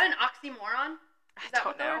a. Is that an oxymoron?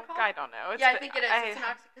 I don't know. I think it is. It's an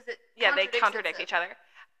oxymoron because they contradict each other.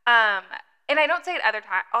 And I don't say it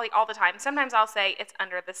all the time. Sometimes I'll say it's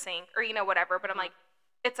under the sink or whatever. But I'm like,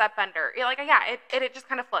 it's up under. You're like, it just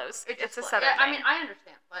kind of flows. It's a southern thing. I mean, I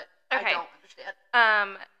understand, but I don't understand.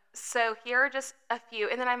 So here are just a few,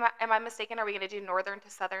 and then am I mistaken? Are we going to do northern to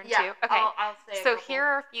southern too? Okay. I'll say. So here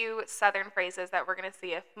are a few southern phrases that we're going to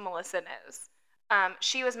see if Melissa knows.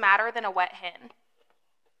 She was madder than a wet hen.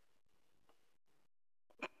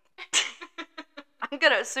 I'm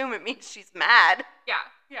going to assume it means she's mad. Yeah.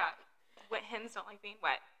 Wet hens don't like being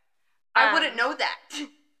wet. I wouldn't know that.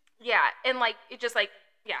 Yeah, and it just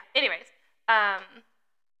Anyways,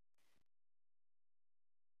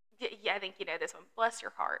 yeah, I think you know this one. Bless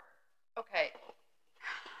your heart. Okay.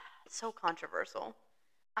 So controversial.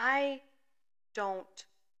 I don't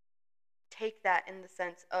take that in the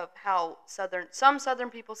sense of how some southern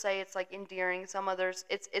people say it's like endearing, some others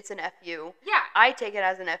it's an FU. Yeah. I take it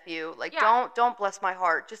as an FU. Like, don't bless my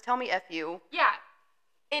heart. Just tell me FU. Yeah.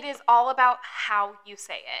 It is all about how you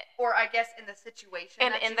say it. Or I guess in the situation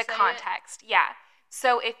and in the context. Yeah.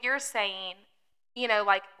 So if you're saying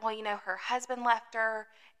like, well, her husband left her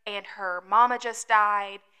and her mama just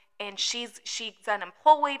died and she's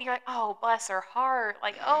unemployed. You're like, oh, bless her heart.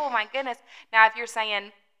 Like, oh my goodness. Now, if you're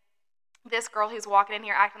saying this girl who's walking in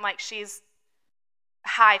here acting like she's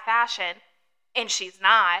high fashion and she's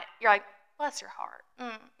not, you're like, bless your heart.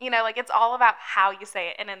 Like it's all about how you say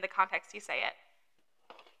it and in the context you say it.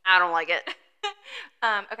 I don't like it.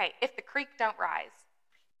 Okay, if the creek don't rise.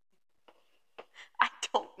 I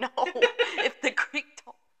don't know. If the creek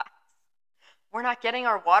don't rise, we're not getting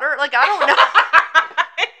our water? Like, I don't know.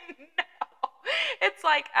 No. It's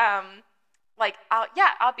like,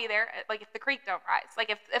 I'll be there. Like, if the creek don't rise.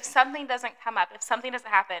 Like, if something doesn't come up, if something doesn't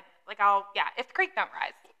happen, like, if the creek don't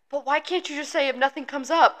rise. But why can't you just say if nothing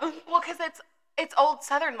comes up? Well, because it's old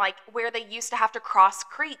Southern, like, where they used to have to cross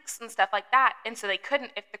creeks and stuff like that, and so they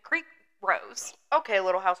couldn't if the creek rose. Okay,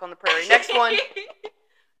 Little House on the Prairie. Next one.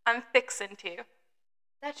 I'm fixin' to.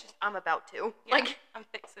 That's just, I'm about to. Yeah, like, I'm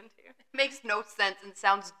fixin' to. It makes no sense and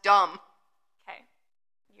sounds dumb. Okay.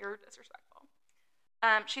 You're disrespectful.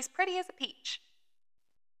 She's pretty as a peach.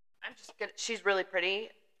 I'm just gonna, she's really pretty.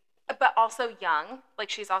 But also young.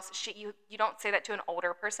 Like, you don't say that to an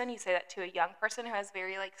older person. You say that to a young person who has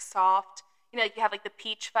very, like, soft, like you have, like, the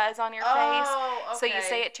peach fuzz on your face. Okay. So you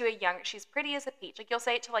say it to a young, she's pretty as a peach. Like, you'll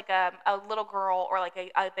say it to, like, a little girl or, like,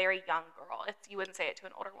 a very young girl. You wouldn't say it to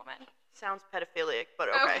an older woman. Sounds pedophilic, but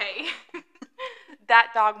okay. Okay. That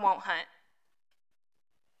dog won't hunt.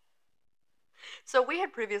 So we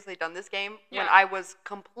had previously done this game when I was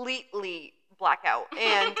completely blackout,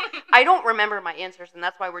 and I don't remember my answers, and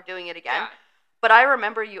that's why we're doing it again. Yeah. But I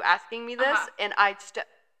remember you asking me this, and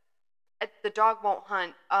the dog won't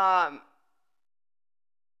hunt. The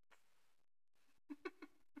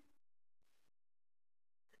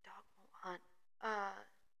dog won't hunt.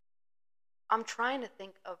 I'm trying to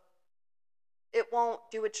think of. It won't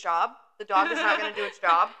do its job. The dog is not going to do its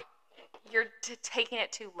job. You're taking it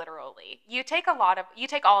too literally. You take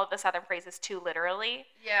all of the Southern phrases too literally.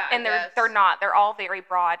 Yeah, and they're not. They're all very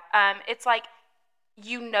broad. It's like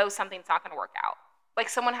something's not going to work out. Like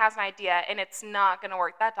someone has an idea and it's not going to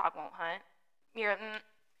work. That dog won't hunt.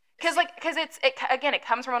 Because it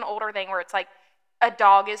comes from an older thing where it's like a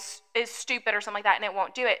dog is stupid or something like that and it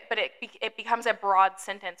won't do it. But it becomes a broad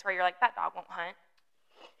sentence where you're like, that dog won't hunt.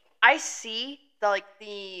 I see the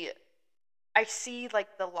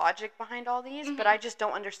logic behind all these, but I just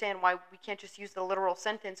don't understand why we can't just use the literal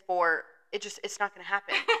sentence for it. It's not going to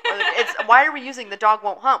happen. Why are we using the dog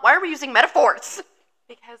won't hunt? Why are we using metaphors?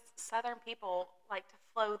 Because Southern people like to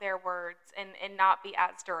flow their words and not be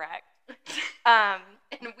as direct. And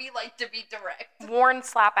we like to be direct. Warn,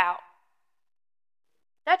 slap out.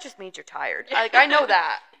 That just means you're tired. I know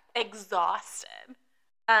that. Exhausted.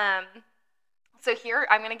 So here,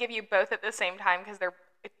 I'm going to give you both at the same time because they're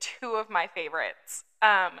two of my favorites.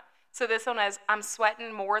 So this one is, I'm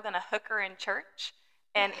sweating more than a hooker in church,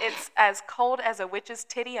 and it's as cold as a witch's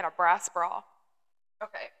titty in a brass bra.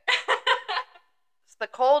 Okay. It's the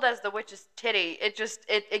cold as the witch's titty. It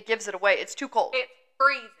gives it away. It's too cold. It's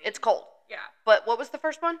freezing. It's cold. Yeah. But what was the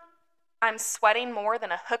first one? I'm sweating more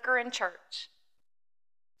than a hooker in church.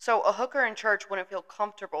 So a hooker in church wouldn't feel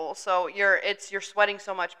comfortable. So you're sweating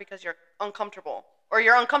so much because you're uncomfortable. Or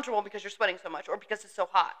you're uncomfortable because you're sweating so much, or because it's so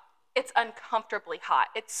hot. It's uncomfortably hot.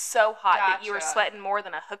 It's so hot that you were sweating more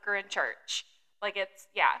than a hooker in church. Like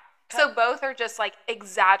So both are just like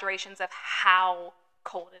exaggerations of how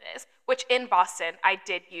cold it is. Which in Boston, I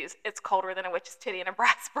did use, it's colder than a witch's titty in a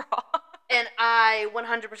brass bra. And I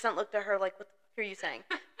 100% looked at her like, what are you saying?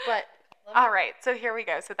 But all right, so here we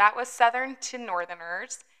go. So that was Southern to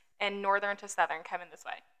Northerners, and Northern to Southern coming this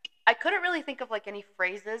way. I couldn't really think of like any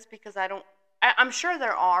phrases because I'm sure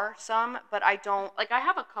there are some, but I don't, like I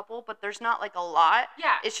have a couple, but there's not like a lot.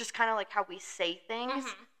 Yeah. It's just kind of like how we say things.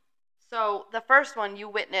 Mm-hmm. So the first one you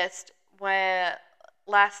witnessed when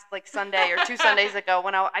last like Sunday or 2 Sundays ago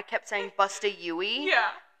when I kept saying Busta Yui. Yeah.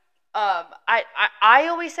 I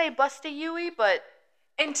always say Busta Yui, but.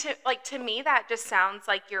 And to me, that just sounds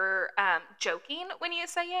like you're joking when you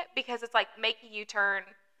say it, because it's like make a U-turn,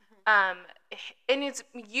 and it's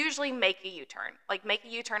usually make a U-turn. Like make a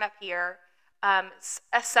U-turn up here.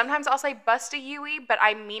 Sometimes I'll say Busta Yui, but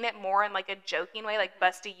I mean it more in like a joking way, like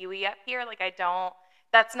Busta Yui up here. Like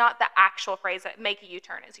that's not the actual phrase. That make a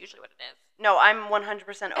U-turn is usually what it is. No, I'm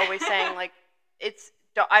 100% always saying like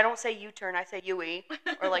I don't say U-turn, I say Yui,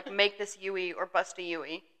 or like make this Yui or Busta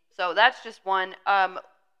Yui. So that's just one.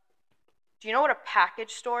 Do you know what a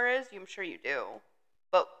package store is? I'm sure you do.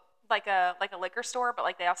 But like a liquor store, but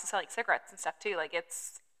like they also sell like cigarettes and stuff too. Like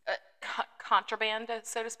it's contraband,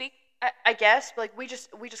 so to speak. I guess, but like we just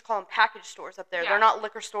call them package stores up there. Yeah. They're not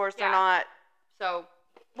liquor stores. They're not. So,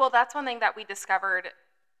 well, that's one thing that we discovered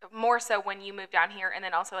more so when you moved down here, and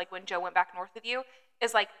then also like when Joe went back north with you,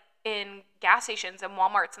 is like in gas stations and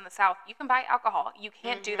Walmarts in the South, you can buy alcohol. You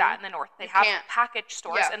can't do that in the North. They have package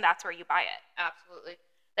stores, and that's where you buy it. Absolutely.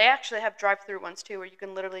 They actually have drive-through ones too, where you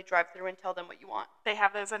can literally drive through and tell them what you want. They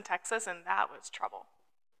have those in Texas, and that was trouble.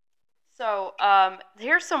 So,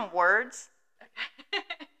 here's some words.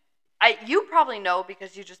 You probably know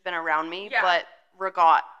because you've just been around me, but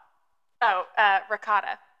regat. Oh,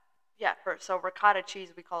 ricotta. Yeah, so ricotta cheese,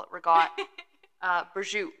 we call it regat.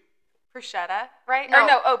 Prosciutto. Prosciutto, right?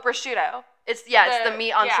 No. Prosciutto. It's the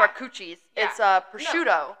meat on charcuteries. Yeah. It's prosciutto.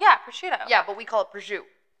 No. Yeah, prosciutto. Yeah, but we call it prosciutto.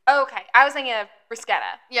 Okay, I was thinking of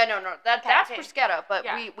bruschetta. Yeah, no, that's bruschetta, but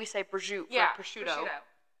we say prosciutto for prosciutto.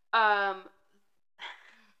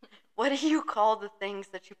 What do you call the things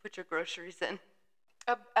that you put your groceries in?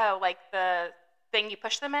 Like the thing you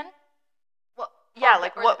push them in? Well, yeah,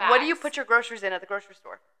 what do you put your groceries in at the grocery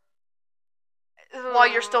store? While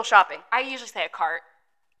you're still shopping. I usually say a cart.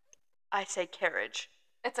 I say carriage.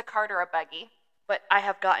 It's a cart or a buggy. But I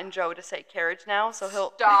have gotten Joe to say carriage now, so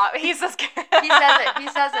he'll... Stop. He says carriage. He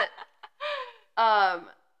says it.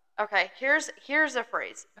 Okay, here's a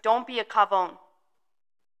phrase. Don't be a cavone.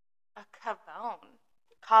 A cavone?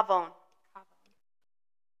 Cavone.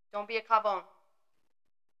 Don't be a cavone.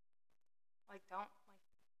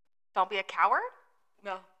 Don't be a coward?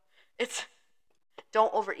 No. It's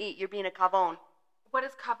don't overeat. You're being a cavone. What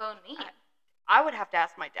does cavone mean? I would have to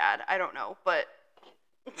ask my dad. I don't know, but...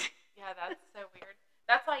 Yeah, that's so weird.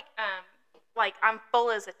 That's like I'm full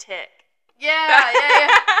as a tick. Yeah.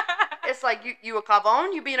 It's like, you a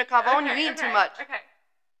cavone? You being a cavone? You eating too much. Okay.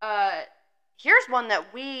 Here's one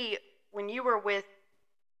that when you were with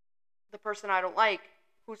the person I don't like,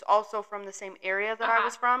 who's also from the same area that I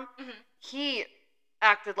was from, he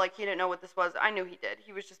acted like he didn't know what this was. I knew he did.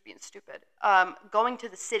 He was just being stupid. Going to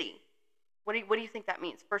the city. What do you think that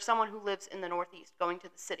means? For someone who lives in the Northeast, going to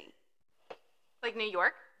the city. Like New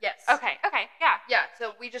York? Yes. Okay, yeah. Yeah,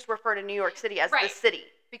 so we just refer to New York City as the city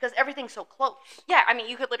because everything's so close. Yeah, I mean,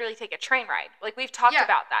 you could literally take a train ride. Like, we've talked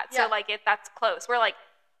about that. So, that's close. We're like,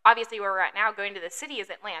 obviously where we're at now, going to the city is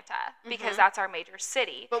Atlanta because that's our major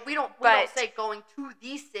city. But we don't say going to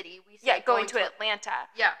the city. We say going to Atlanta.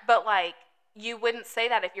 Yeah. But, you wouldn't say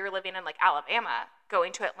that if you were living in, Alabama.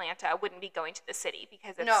 Going to Atlanta wouldn't be going to the city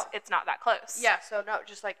because it's not that close. Yeah, so no,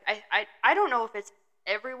 just I don't know if it's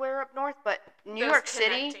everywhere up north, but New York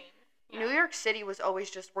City was always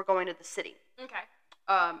just, we're going to the city. Okay.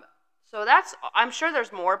 So that's, I'm sure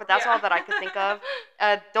there's more, but that's all that I could think of.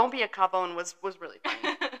 Don't be a cavone was really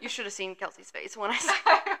funny. You should have seen Kelsey's face when I said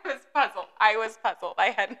I was puzzled. I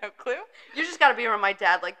had no clue. You just got to be around my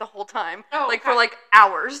dad the whole time. Oh, for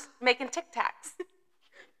hours. Making Tic Tacs.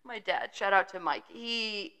 My dad, shout out to Mike.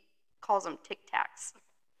 He calls them Tic Tacs.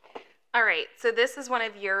 All right, so this is one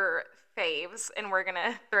of your faves, and we're going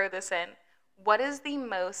to throw this in. What is the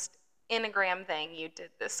most Enneagram thing you did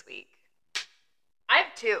this week? I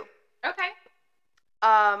have two. Okay.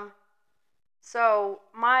 So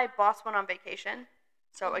my boss went on vacation.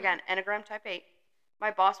 So again, Enneagram type 8. My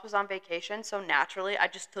boss was on vacation, so naturally I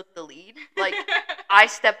just took the lead. I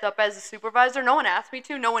stepped up as a supervisor. No one asked me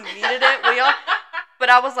to. No one needed it. But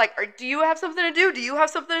I was like, do you have something to do? Do you have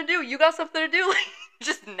something to do? You got something to do?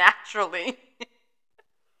 Just naturally.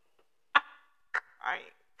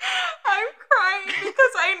 I'm crying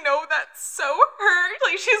because I know that's so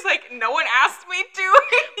hurt. She's like, no one asked me to.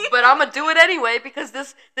 But I'm going to do it anyway because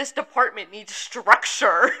this department needs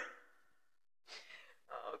structure.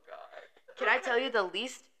 Oh, God. Can I tell you the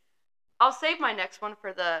least? I'll save my next one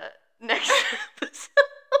for the next episode.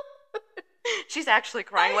 She's actually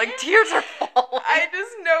crying. Tears are falling. I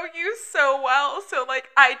just know you so well. So,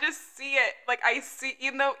 I just see it. I see,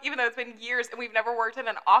 even though it's been years and we've never worked in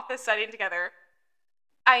an office setting together,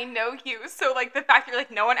 I know you. So, the fact that you're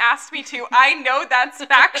no one asked me to, I know that's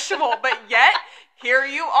factual. But yet, here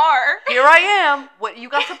you are. Here I am. What, you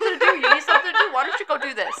got something to do? You need something to do? Why don't you go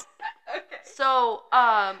do this? Okay. So,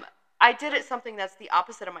 I did something that's the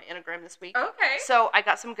opposite of my Enneagram this week. Okay. So, I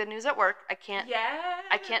got some good news at work. I can't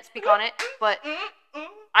speak on it, but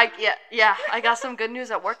I got some good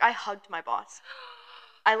news at work. I hugged my boss.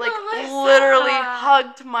 I literally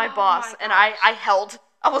hugged my boss, and I held.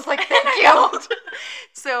 I was like, thank you.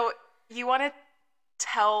 So you want to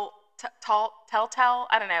tell?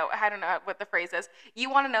 I don't know what the phrase is.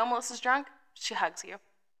 You want to know Melissa's drunk? She hugs you.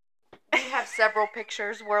 We have several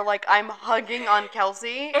pictures where I'm hugging on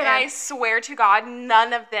Kelsey. And I swear to God,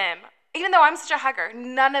 none of them, even though I'm such a hugger,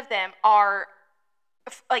 none of them are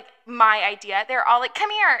like my idea. They're all like, come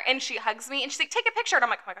here. And she hugs me and she's like, take a picture. And I'm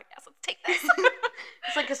like, oh my God, yes, let's take this.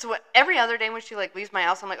 It's like, cause every other day when she like leaves my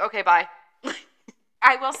house, I'm like, okay, bye.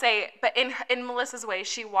 I will say, but in Melissa's way,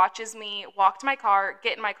 she watches me walk to my car,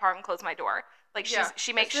 get in my car, and close my door. Like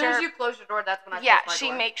she makes sure. As soon as you close your door, that's when I close my door. She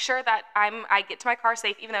makes sure that I get to my car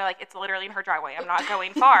safe, even though like it's literally in her driveway. I'm not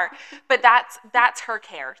going far, but that's her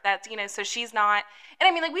care. That's so she's not. And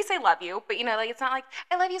I mean, like we say love you, but like it's not like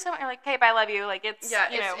I love you so much. You're like, okay, bye, I love you. Like it's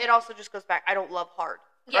it also just goes back. I don't love hard.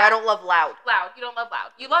 Yeah. Or I don't love loud. Loud. You don't love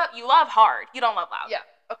loud. You love hard. You don't love loud. Yeah.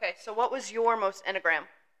 Okay. So what was your most Enneagram?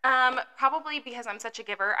 Probably because I'm such a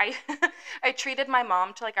giver. I treated my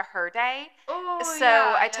mom to like a her day. Oh,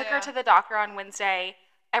 so I took her to the doctor on Wednesday.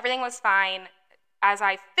 Everything was fine, as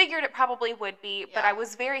I figured it probably would be, but I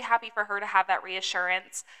was very happy for her to have that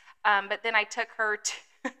reassurance. But then I took her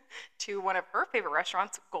to one of her favorite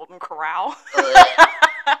restaurants, Golden Corral,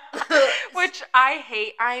 which I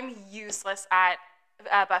hate. I'm useless at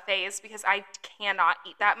buffets because I cannot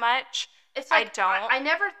eat that much. It's like, I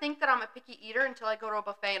never think that I'm a picky eater until I go to a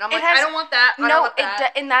buffet, and I'm like, I don't want that.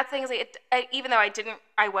 And that thing is like, even though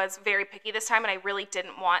I was very picky this time, and I really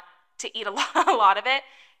didn't want to eat a lot of it.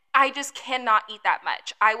 I just cannot eat that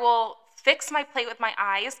much. I will fix my plate with my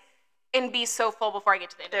eyes and be so full before I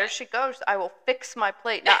get to the end of it. There she goes. I will fix my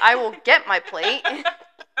plate. Now, I will get my plate.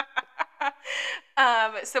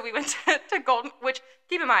 So we went to Golden, which,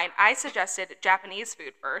 keep in mind, I suggested Japanese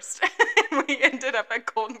food first. And we ended up at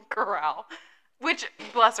Golden Corral, which,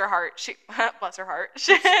 bless her heart, she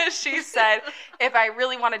said if I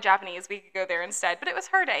really wanted Japanese, we could go there instead. But it was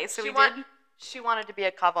her day, so we did. She wanted to be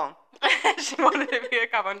a kavon. She wanted to be a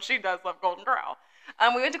kavon. She does love Golden Corral.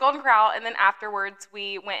 We went to Golden Corral, and then afterwards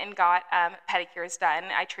we went and got pedicures done.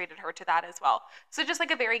 I treated her to that as well. So just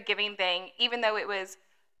like a very giving thing, even though it was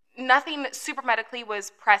nothing super medically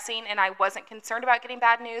was pressing, and I wasn't concerned about getting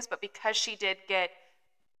bad news, but because she did get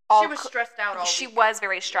she was stressed out all She week. was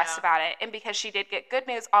very stressed about it, and because she did get good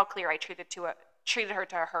news all clear, I treated her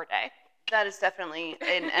to her day. That is definitely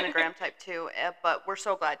an Enneagram type 2, but we're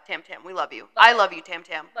so glad. Tam Tam, we love you. I love you, Tam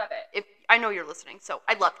Tam. Love it. If I know you're listening, so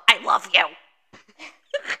I love you.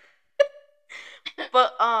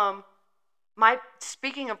 But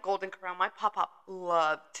speaking of Golden Corral, my pop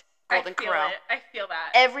loved Golden Corral. I feel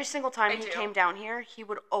that. Every single time he came down here, he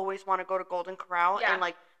would always want to go to Golden Corral, and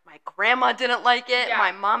like my grandma didn't like it. Yeah.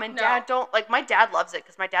 My mom and dad don't like. My dad loves it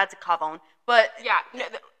because my dad's a kavon, but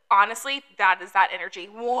honestly, that is that energy,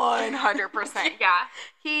 100%. Yeah,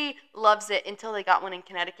 he loves it until they got one in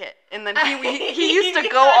Connecticut, and then he used to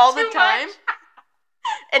go all the time.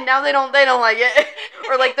 And now they don't like it,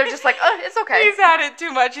 or like they're just like, oh, it's okay. He's had it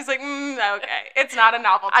too much. He's like, okay, it's not a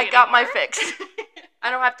novelty. I got my fix. I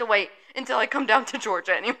don't have to wait until I come down to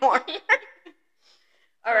Georgia anymore.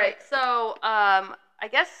 All right, so I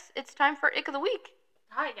guess it's time for Ick of the Week.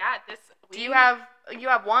 Oh yeah, this week. Do you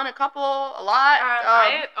have one, a couple, a lot?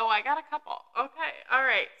 I got a couple. Okay, all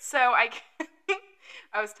right. So I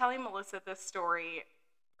was telling Melissa this story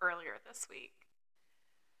earlier this week.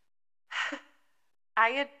 I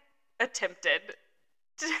had attempted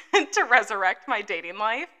to resurrect my dating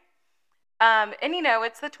life. And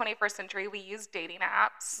it's the 21st century. We use dating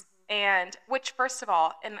apps, and which, first of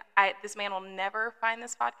all, this man will never find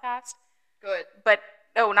this podcast. Good. But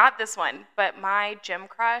no, not this one. But my gym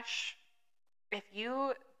crush. If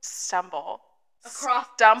you stumble across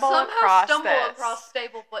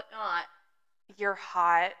stable, but not. You're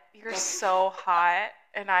hot. You're so hot,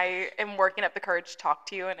 and I am working up the courage to talk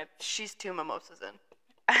to you. And she's 2 mimosas in.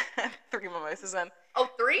 3 mimosas in. Oh,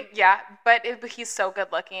 3? Yeah, but he's so good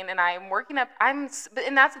looking, and I'm working up. And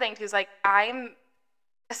that's the thing too. Is like I'm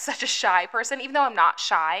such a shy person, even though I'm not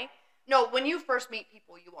shy. No, when you first meet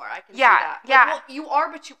people, you are. I can see that. Yeah. Well, you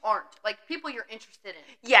are, but you aren't. Like people you're interested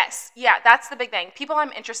in. Yes. Yeah, that's the big thing. People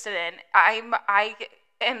I'm interested in. I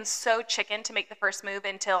am so chicken to make the first move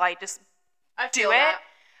until I just do it.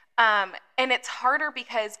 And it's harder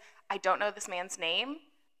because I don't know this man's name.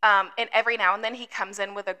 And every now and then he comes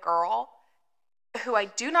in with a girl who I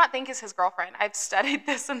do not think is his girlfriend. I've studied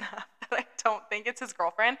this enough that I don't think it's his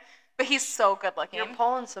girlfriend, but he's so good looking. You're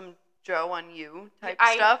pulling some Joe on you type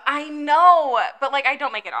stuff. I know, but like I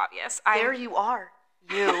don't make it obvious. There you are.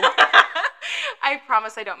 You. I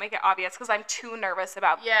promise I don't make it obvious because I'm too nervous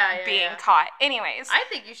about being caught. Anyways. I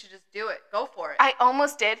think you should just do it. Go for it. I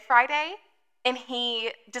almost did Friday, and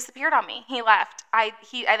he disappeared on me. He left. I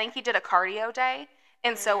think he did a cardio day.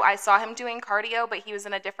 And so I saw him doing cardio, but he was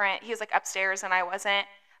he was like upstairs and I wasn't.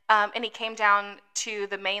 And he came down to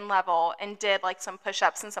the main level and did like some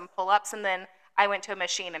push-ups and some pull-ups. And then I went to a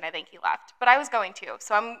machine and I think he left. But I was going to.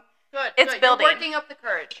 So I'm Good. It's building. You're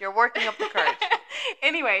working up the courage.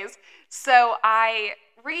 Anyways, so I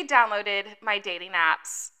re-downloaded my dating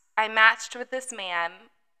apps. I matched with this man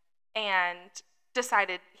and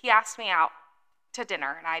decided, he asked me out to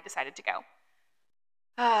dinner and I decided to go.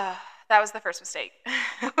 That was the first mistake.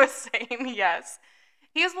 Was saying yes.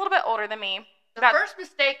 He was a little bit older than me. The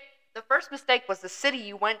first mistake was the city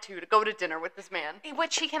you went to go to dinner with this man.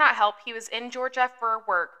 Which he cannot help. He was in Georgia for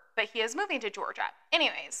work, but he is moving to Georgia.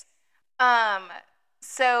 Anyways,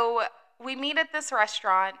 so we meet at this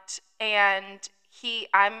restaurant and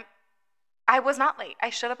I was not late. I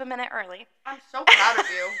showed up a minute early. I'm so proud of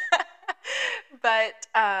you. But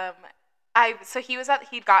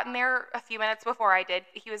he'd gotten there a few minutes before I did.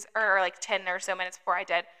 He was, or like 10 or so minutes before I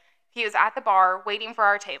did. He was at the bar waiting for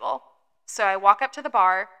our table. So I walk up to the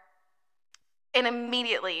bar and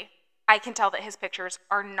immediately I can tell that his pictures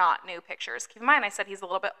are not new pictures. Keep in mind, I said he's a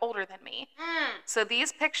little bit older than me. So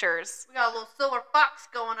these pictures... We got a little silver fox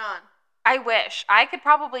going on. I wish. I could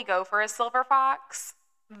probably go for a silver fox.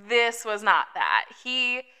 This was not that.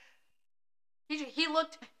 He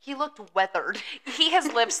looked weathered. He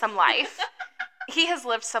has lived some life.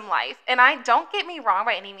 And don't get me wrong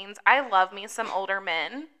by any means. I love me some older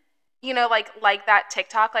men. You know, like that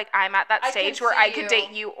TikTok, like I'm at that stage where I could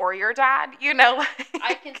date you or your dad, you know? Like,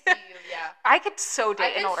 I can see you, yeah. I could so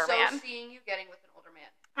date an older man. I could seeing you getting with an older man.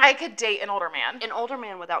 I could date an older man. An older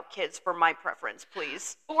man without kids for my preference,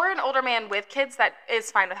 please. Or an older man with kids that is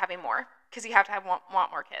fine with having more, because you have to want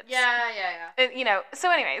more kids. Yeah. You know, so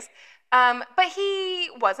anyways, but he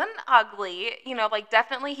wasn't ugly, you know, like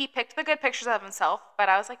definitely he picked the good pictures of himself, but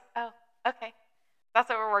I was like, oh, okay, that's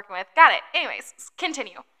what we're working with. Got it. Anyways,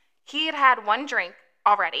 continue. He had one drink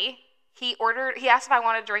already. He asked if I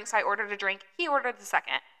wanted a drink, so I ordered a drink. He ordered the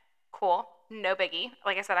second. Cool. No biggie.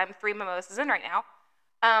 Like I said, I'm 3 mimosas in right now.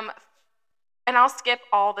 And I'll skip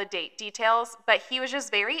all the date details, but he was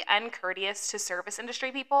just very uncourteous to service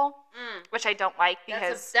industry people, which I don't like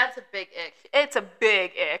because... That's a big ick. It's a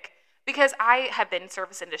big ick because I have been in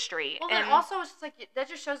service industry. Well, then also it's just like, that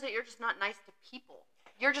just shows that you're just not nice to people.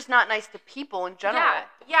 You're just not nice to people in general.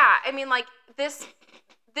 Yeah. I mean, like, this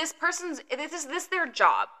is their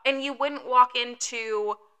job, and you wouldn't walk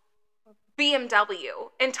into BMW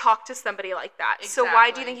and talk to somebody like that. Exactly. So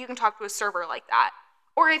why do you think you can talk to a server like that?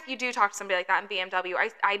 Or if you do talk to somebody like that in BMW,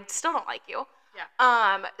 I still don't like you.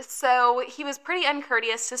 Yeah. So he was pretty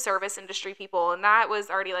uncourteous to service industry people, and that was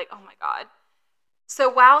already like, oh my God. So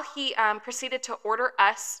while he proceeded to order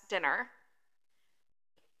us dinner.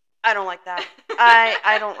 I don't like that.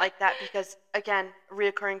 I don't like that because, again,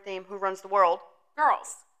 reoccurring theme, who runs the world?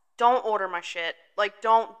 Girls. Don't order my shit. Like,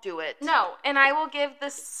 don't do it. No, and I will give the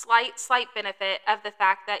slight benefit of the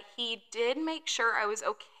fact that he did make sure I was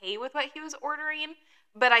okay with what he was ordering,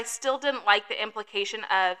 but I still didn't like the implication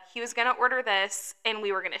of he was going to order this and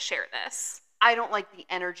we were going to share this. I don't like the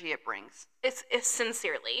energy it brings. It's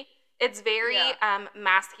sincerely. It's very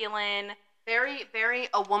masculine. Very, very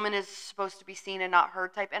a woman is supposed to be seen and not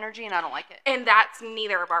heard type energy, and I don't like it. And that's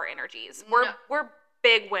neither of our energies. We're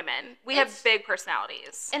big women. We have big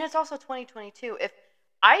personalities. And it's also 2022. If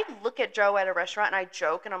I look at Joe at a restaurant and I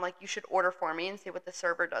joke and I'm like, you should order for me and see what the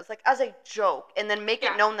server does. Like, as a joke. And then make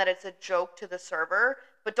it known that it's a joke to the server.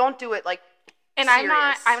 But don't do it, like, and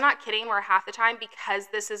serious. I'm not kidding where half the time, because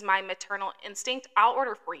this is my maternal instinct, I'll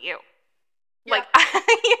order for you. Yeah. Like,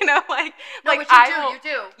 you know, like... No, like but you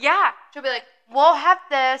do. Yeah. She'll be like, we'll have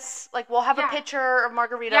this. Like, we'll have a pitcher of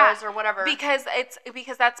margaritas or whatever. Because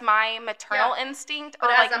that's my maternal instinct.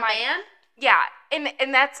 But or as like a man? Yeah.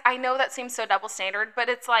 And that's... I know that seems so double standard, but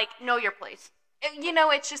it's like... Know your place. You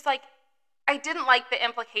know, it's just like... I didn't like the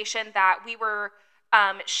implication that we were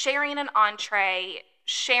sharing an entree,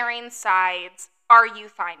 sharing sides... Are you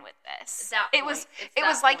fine with this? It was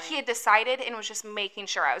like he had decided and was just making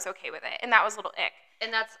sure I was okay with it. And that was a little ick.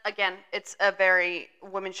 And that's, again, it's a very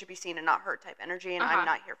women should be seen and not heard type energy, and I'm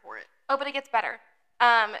not here for it. Oh, but it gets better.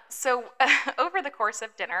 So over the course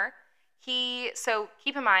of dinner, so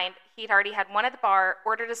keep in mind, he'd already had one at the bar,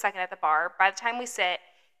 ordered a second at the bar. By the time we sit,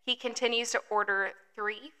 he continues to order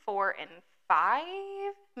 3, 4, and 5,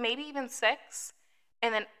 maybe even 6.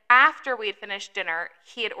 And then after we had finished dinner,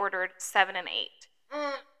 he had ordered 7 and 8.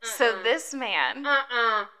 So this man,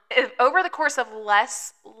 over the course of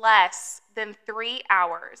less than 3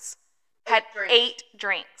 hours, had 8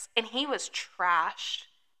 drinks. And he was trashed.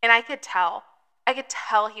 And I could tell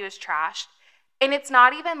he was trashed. And it's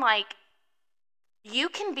not even like, you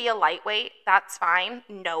can be a lightweight, that's fine,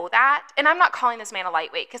 know that. And I'm not calling this man a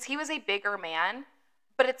lightweight, because he was a bigger man.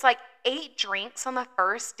 But it's like 8 drinks on the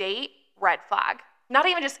first date, red flag. Not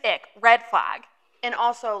even just ick, red flag. And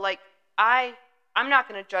also, like, I I'm not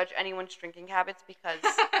going to judge anyone's drinking habits because,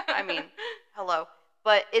 I mean, hello.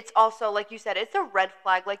 But it's also, like you said, it's a red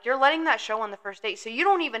flag. Like, you're letting that show on the first date, so you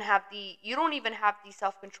don't even have the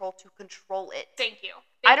self-control to control it. Thank you.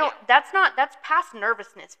 That's past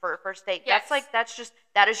nervousness for a first date. Yes.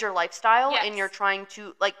 That is your lifestyle, yes. and you're trying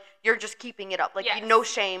to, like, you're just keeping it up. Like, yes. no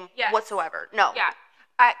shame yes. whatsoever. No. Yeah.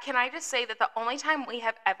 Can I just say that the only time we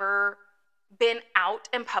have ever been out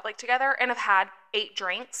in public together and have had 8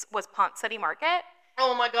 drinks was Ponce City Market.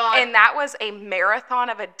 Oh my God. And that was a marathon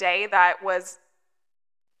of a day that was,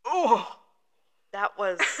 that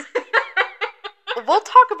was... We'll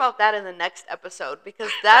talk about that in the next episode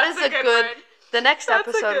because that's a good the next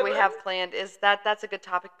episode we have planned is that's a good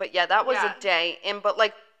topic. But yeah, that was a day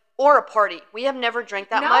or a party. We have never drank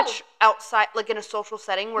that much outside, like in a social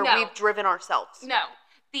setting where we've driven ourselves. No.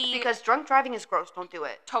 Because drunk driving is gross. Don't do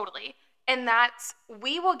it. Totally. And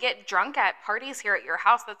we will get drunk at parties here at your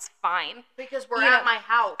house. That's fine. Because we're at my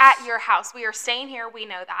house. At your house. We are staying here. We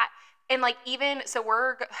know that. And so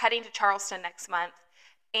we're heading to Charleston next month.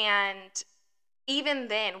 And even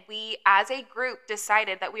then, we as a group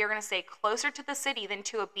decided that we are going to stay closer to the city than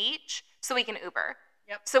to a beach so we can Uber.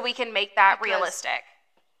 Yep. So we can make that realistic.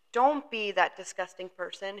 Don't be that disgusting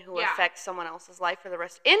person who affects someone else's life for the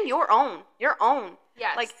rest. In your own.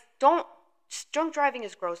 Yes. Like, drunk driving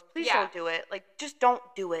is gross. Please don't do it. Like, just don't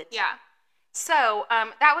do it. Yeah. So,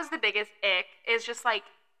 that was the biggest ick, is just, like,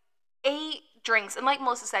 8 drinks. And like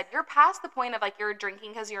Melissa said, you're past the point of, like, you're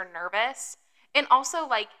drinking because you're nervous. And also,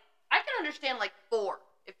 like... I can understand, like, 4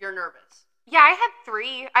 if you're nervous. Yeah, I had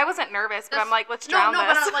 3. I wasn't nervous, but I'm like, let's drown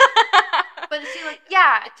this. But see, like,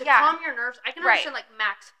 to calm your nerves, I can understand, like,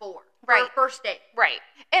 max 4 for a first date. Right.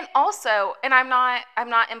 And also, and I'm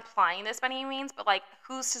not implying this by any means, but, like,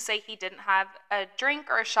 who's to say he didn't have a drink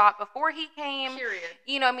or a shot before he came? Period.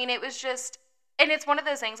 You know, I mean, it was just, and it's one of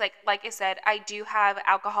those things, like I said, I do have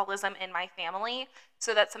alcoholism in my family,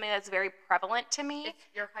 so that's something that's very prevalent to me.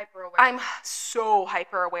 You're hyper aware. I'm so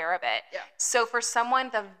hyper aware of it. Yeah. So for someone,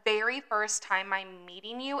 the very first time I'm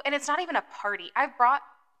meeting you, and it's not even a party, I've brought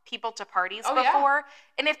people to parties before,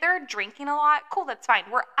 and if they're drinking a lot, cool, that's fine.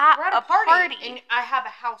 We're at a party. And I have a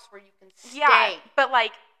house where you can stay. Yeah, but,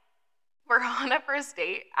 like, we're on a first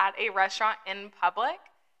date at a restaurant in public.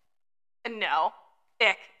 No.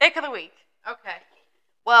 Ick of the week. Okay.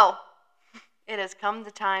 Well, it has come the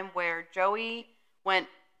time where Joey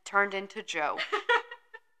turned into Joe.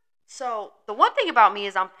 So, the one thing about me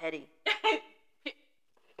is I'm petty.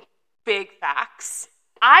 Big facts.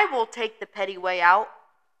 I will take the petty way out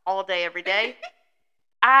all day, every day.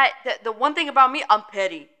 The one thing about me, I'm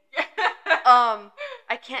petty.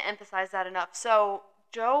 I can't emphasize that enough. So,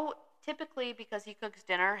 Joe, typically, because he cooks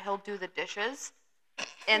dinner, he'll do the dishes.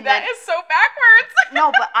 And that is so backwards.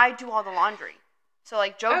 No, but I do all the laundry. So,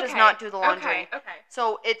 like, Joe does not do the laundry. Okay.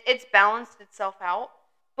 So, it's balanced itself out.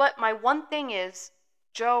 But my one thing is,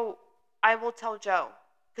 Joe, I will tell Joe,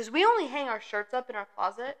 because we only hang our shirts up in our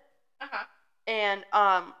closet. Uh-huh. And,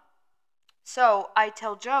 so I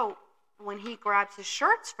tell Joe, when he grabs his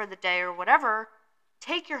shirts for the day or whatever,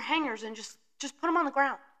 take your hangers and just put them on the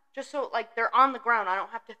ground. Just so, like, they're on the ground. I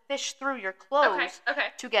don't have to fish through your clothes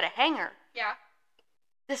to get a hanger. Yeah.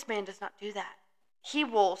 This man does not do that. He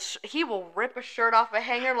will rip a shirt off a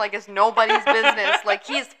hanger like it's nobody's business. Like,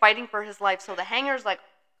 he is fighting for his life. So the hanger's, like,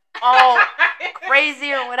 all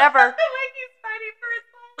crazy or whatever. Like he's fighting for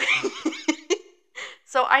his life.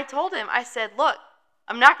 So I told him, I said, look,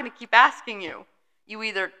 I'm not going to keep asking you. You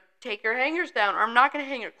either take your hangers down or I'm not going to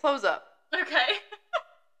hang your clothes up. Okay.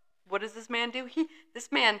 What does this man do?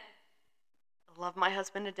 This man, I love my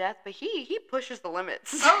husband to death, but he pushes the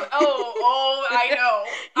limits. I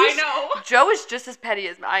know. Joe is just as petty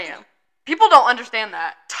as I am. People don't understand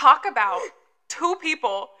that. Talk about 2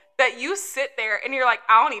 people that you sit there and you're like,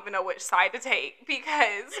 I don't even know which side to take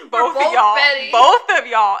because both of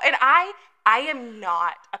y'all. And I am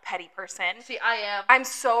not a petty person. See, I am. I'm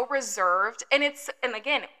so reserved, and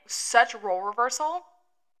again, such role reversal.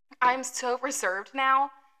 I'm so reserved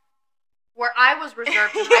now. Where I was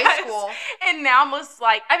reserved in high school. And now Melissa's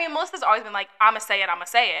like, Melissa's always been like, I'ma say it.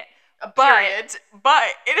 Period.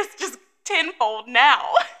 But it is just tenfold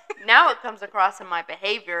now. Now it comes across in my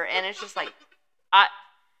behavior, and it's just like,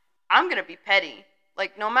 I'm going to be petty.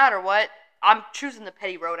 Like, no matter what, I'm choosing the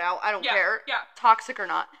petty road out. I don't care. Yeah. Toxic or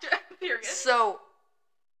not. Period. So,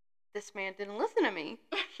 this man didn't listen to me.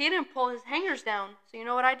 He didn't pull his hangers down. So, you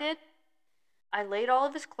know what I did? I laid all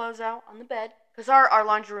of his clothes out on the bed. Because our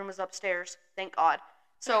laundry room is upstairs. Thank God.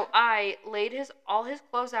 So, I laid all his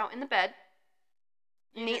clothes out in the bed.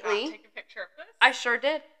 Neatly. You did not take a picture of this? I sure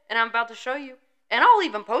did. And I'm about to show you. And I'll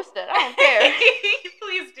even post it. I don't care.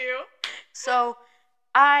 Please do. So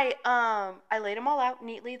I laid them all out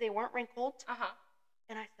neatly. They weren't wrinkled,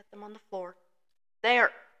 and I set them on the floor. They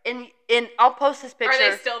are in. I'll post this picture.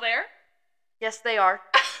 Are they still there? Yes, they are.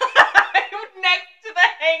 Next to the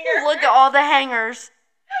hanger. Look at all the hangers.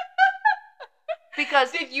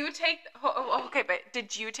 Because did you take? Okay, but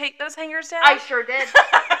did you take those hangers down? I sure did.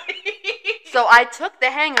 So I took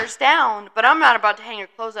the hangers down, but I'm not about to hang your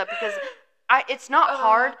clothes up because it's not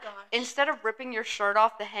hard. Gosh. Instead of ripping your shirt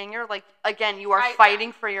off the hanger, like, again, you are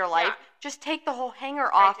fighting for your life, just take the whole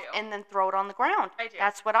hanger off and then throw it on the ground. I do.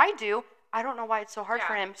 That's what I do. I don't know why it's so hard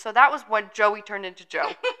for him. So that was when Joey turned into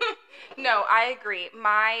Joe. No, I agree.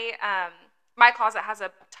 My closet has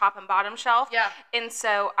a top and bottom shelf. Yeah. And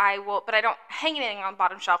so but I don't hang anything on the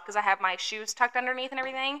bottom shelf because I have my shoes tucked underneath and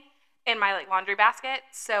everything in my like laundry basket.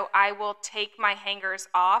 So I will take my hangers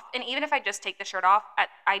off. And even if I just take the shirt off,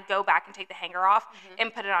 I go back and take the hanger off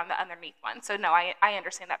and put it on the underneath one. So no, I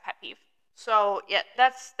understand that pet peeve. So yeah,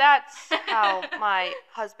 that's how my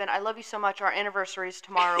husband. I love you so much. Our anniversary is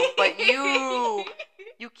tomorrow, but you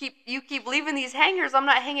keep leaving these hangers. I'm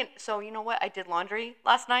not hanging. So you know what? I did laundry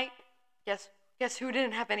last night. Guess who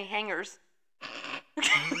didn't have any hangers?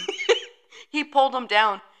 He pulled them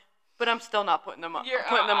down, but I'm still not putting them on.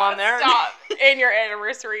 Putting them on there. Stop. And your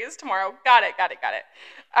anniversary is tomorrow. Got it.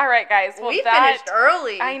 All right, guys. Well, we finished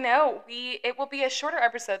early. I know. It will be a shorter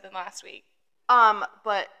episode than last week.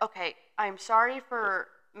 But okay. I'm sorry for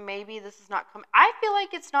maybe this is not coming. I feel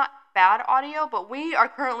like it's not bad audio, but we are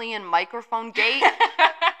currently in microphone gate.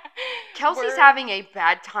 Kelsey's having a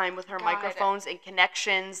bad time with her microphones and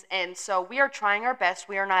connections, and so we are trying our best.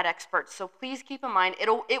 We are not experts, so please keep in mind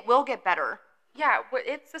it will get better. Yeah,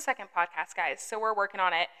 it's the second podcast, guys, so we're working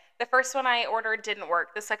on it. The first one I ordered didn't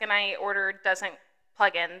work. The second I ordered doesn't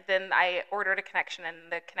plug in. Then I ordered a connection,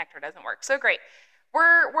 and the connector doesn't work. So great.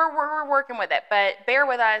 We're working with it, but bear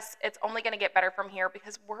with us. It's only going to get better from here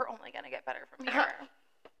because we're only going to get better from here.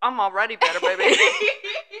 I'm already better, baby.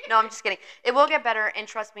 No, I'm just kidding. It will get better, and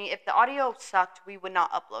trust me, if the audio sucked, we would not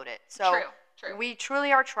upload it. So True. We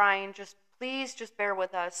truly are trying. Please bear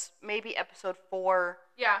with us. Maybe episode 4.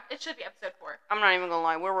 Yeah, it should be episode 4. I'm not even gonna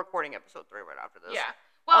lie. We're recording episode 3 right after this. Yeah.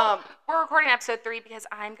 Well, we're recording episode 3 because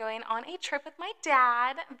I'm going on a trip with my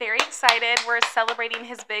dad. Very excited. We're celebrating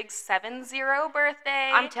his big 7-0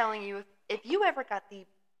 birthday. I'm telling you, if you ever got the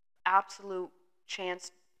absolute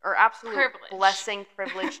chance or absolute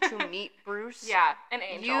privilege to meet Bruce. Yeah, an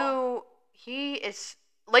angel. He is,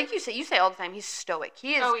 like you say all the time, he's stoic.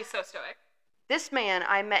 He is. Oh, he's so stoic. This man,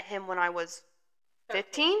 I met him when I was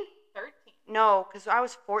 15? 13. No, because I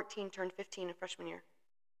was 14, turned 15 in freshman year.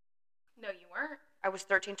 No, you weren't. I was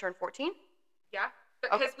 13, turned 14? Yeah,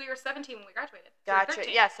 because we were 17 when we graduated. So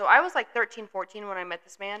gotcha. Yeah, so I was like 13, 14 when I met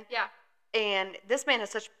this man. Yeah. And this man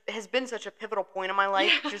has been such a pivotal point in my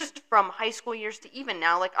life, just from high school years to even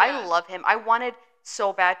now. Like, I love him. I wanted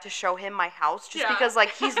so bad to show him my house, just because,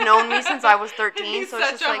 like, he's known me since I was 13. He's so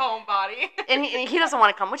such it's just a like, homebody. And he doesn't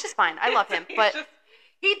want to come, which is fine. I love him, but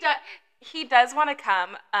he does want to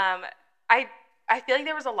come. I feel like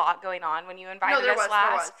there was a lot going on when you invited us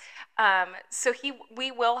last. So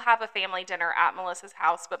we will have a family dinner at Melissa's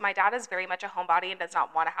house, but my dad is very much a homebody and does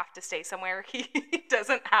not want to have to stay somewhere he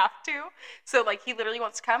doesn't have to. So, like, he literally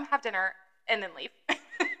wants to come, have dinner, and then leave.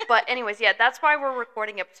 But anyways, yeah, that's why we're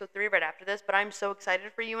recording episode 3 right after this. But I'm so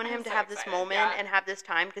excited for you and him to have this moment and have this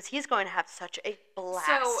time because he's going to have such a blast.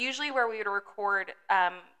 So usually where we would record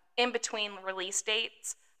in between release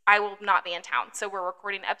dates, I will not be in town. So we're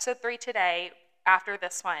recording episode 3 today after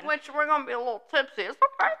this one. Which we're going to be a little tipsy. It's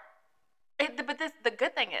okay. But the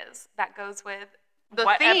good thing is that goes with the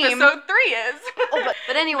what theme. episode 3 is.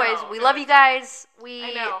 But anyways, we love you guys.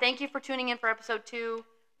 We thank you for tuning in for episode 2.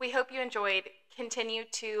 We hope you enjoyed. Continue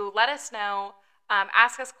to let us know,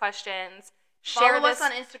 ask us questions, Follow us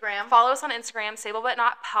on Instagram. Follow us on Instagram, Sable But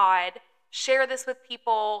Not Pod. Share this with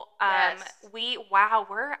people. Yes.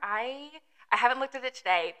 I haven't looked at it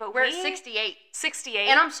today, but we're at 68. 68.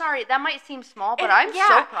 And I'm sorry, that might seem small, but I'm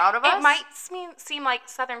so proud of us. It might seem like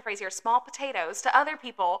Southern phrase here, small potatoes to other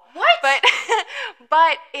people. What?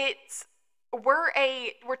 But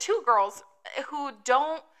we're 2 girls who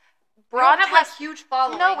don't broadcast. We don't have like huge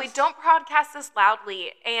followings. No, we don't broadcast this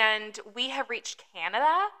loudly, and we have reached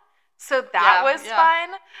Canada, so that was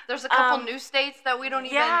fun. There's a couple new states that we don't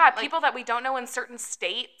even. Yeah, people that we don't know in certain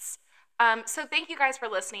states. So thank you guys for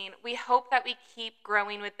listening. We hope that we keep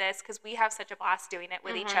growing with this because we have such a blast doing it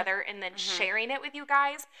with each other and then sharing it with you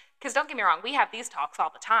guys. Because don't get me wrong, we have these talks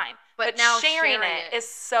all the time. But now sharing it is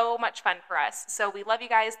so much fun for us. So we love you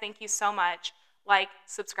guys. Thank you so much. Like,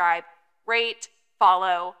 subscribe, rate,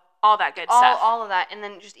 follow, all that good stuff. All of that. And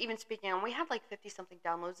then just even speaking on, we had like 50-something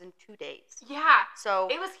downloads in 2 days. Yeah. So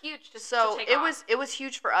it was huge to take off. It was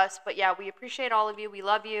huge for us. But yeah, we appreciate all of you. We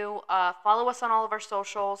love you. Follow us on all of our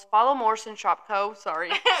socials. Follow Morrison Shop Co.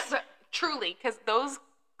 Sorry. Truly, because those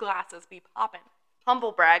glasses be popping.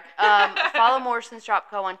 Humble brag. Follow Morrison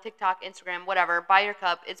Shop Co. on TikTok, Instagram, whatever. Buy your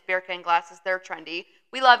cup. It's bear can glasses. They're trendy.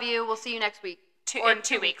 We love you. We'll see you next week. In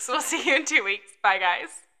 2 weeks. We'll see you in 2 weeks. Bye, guys.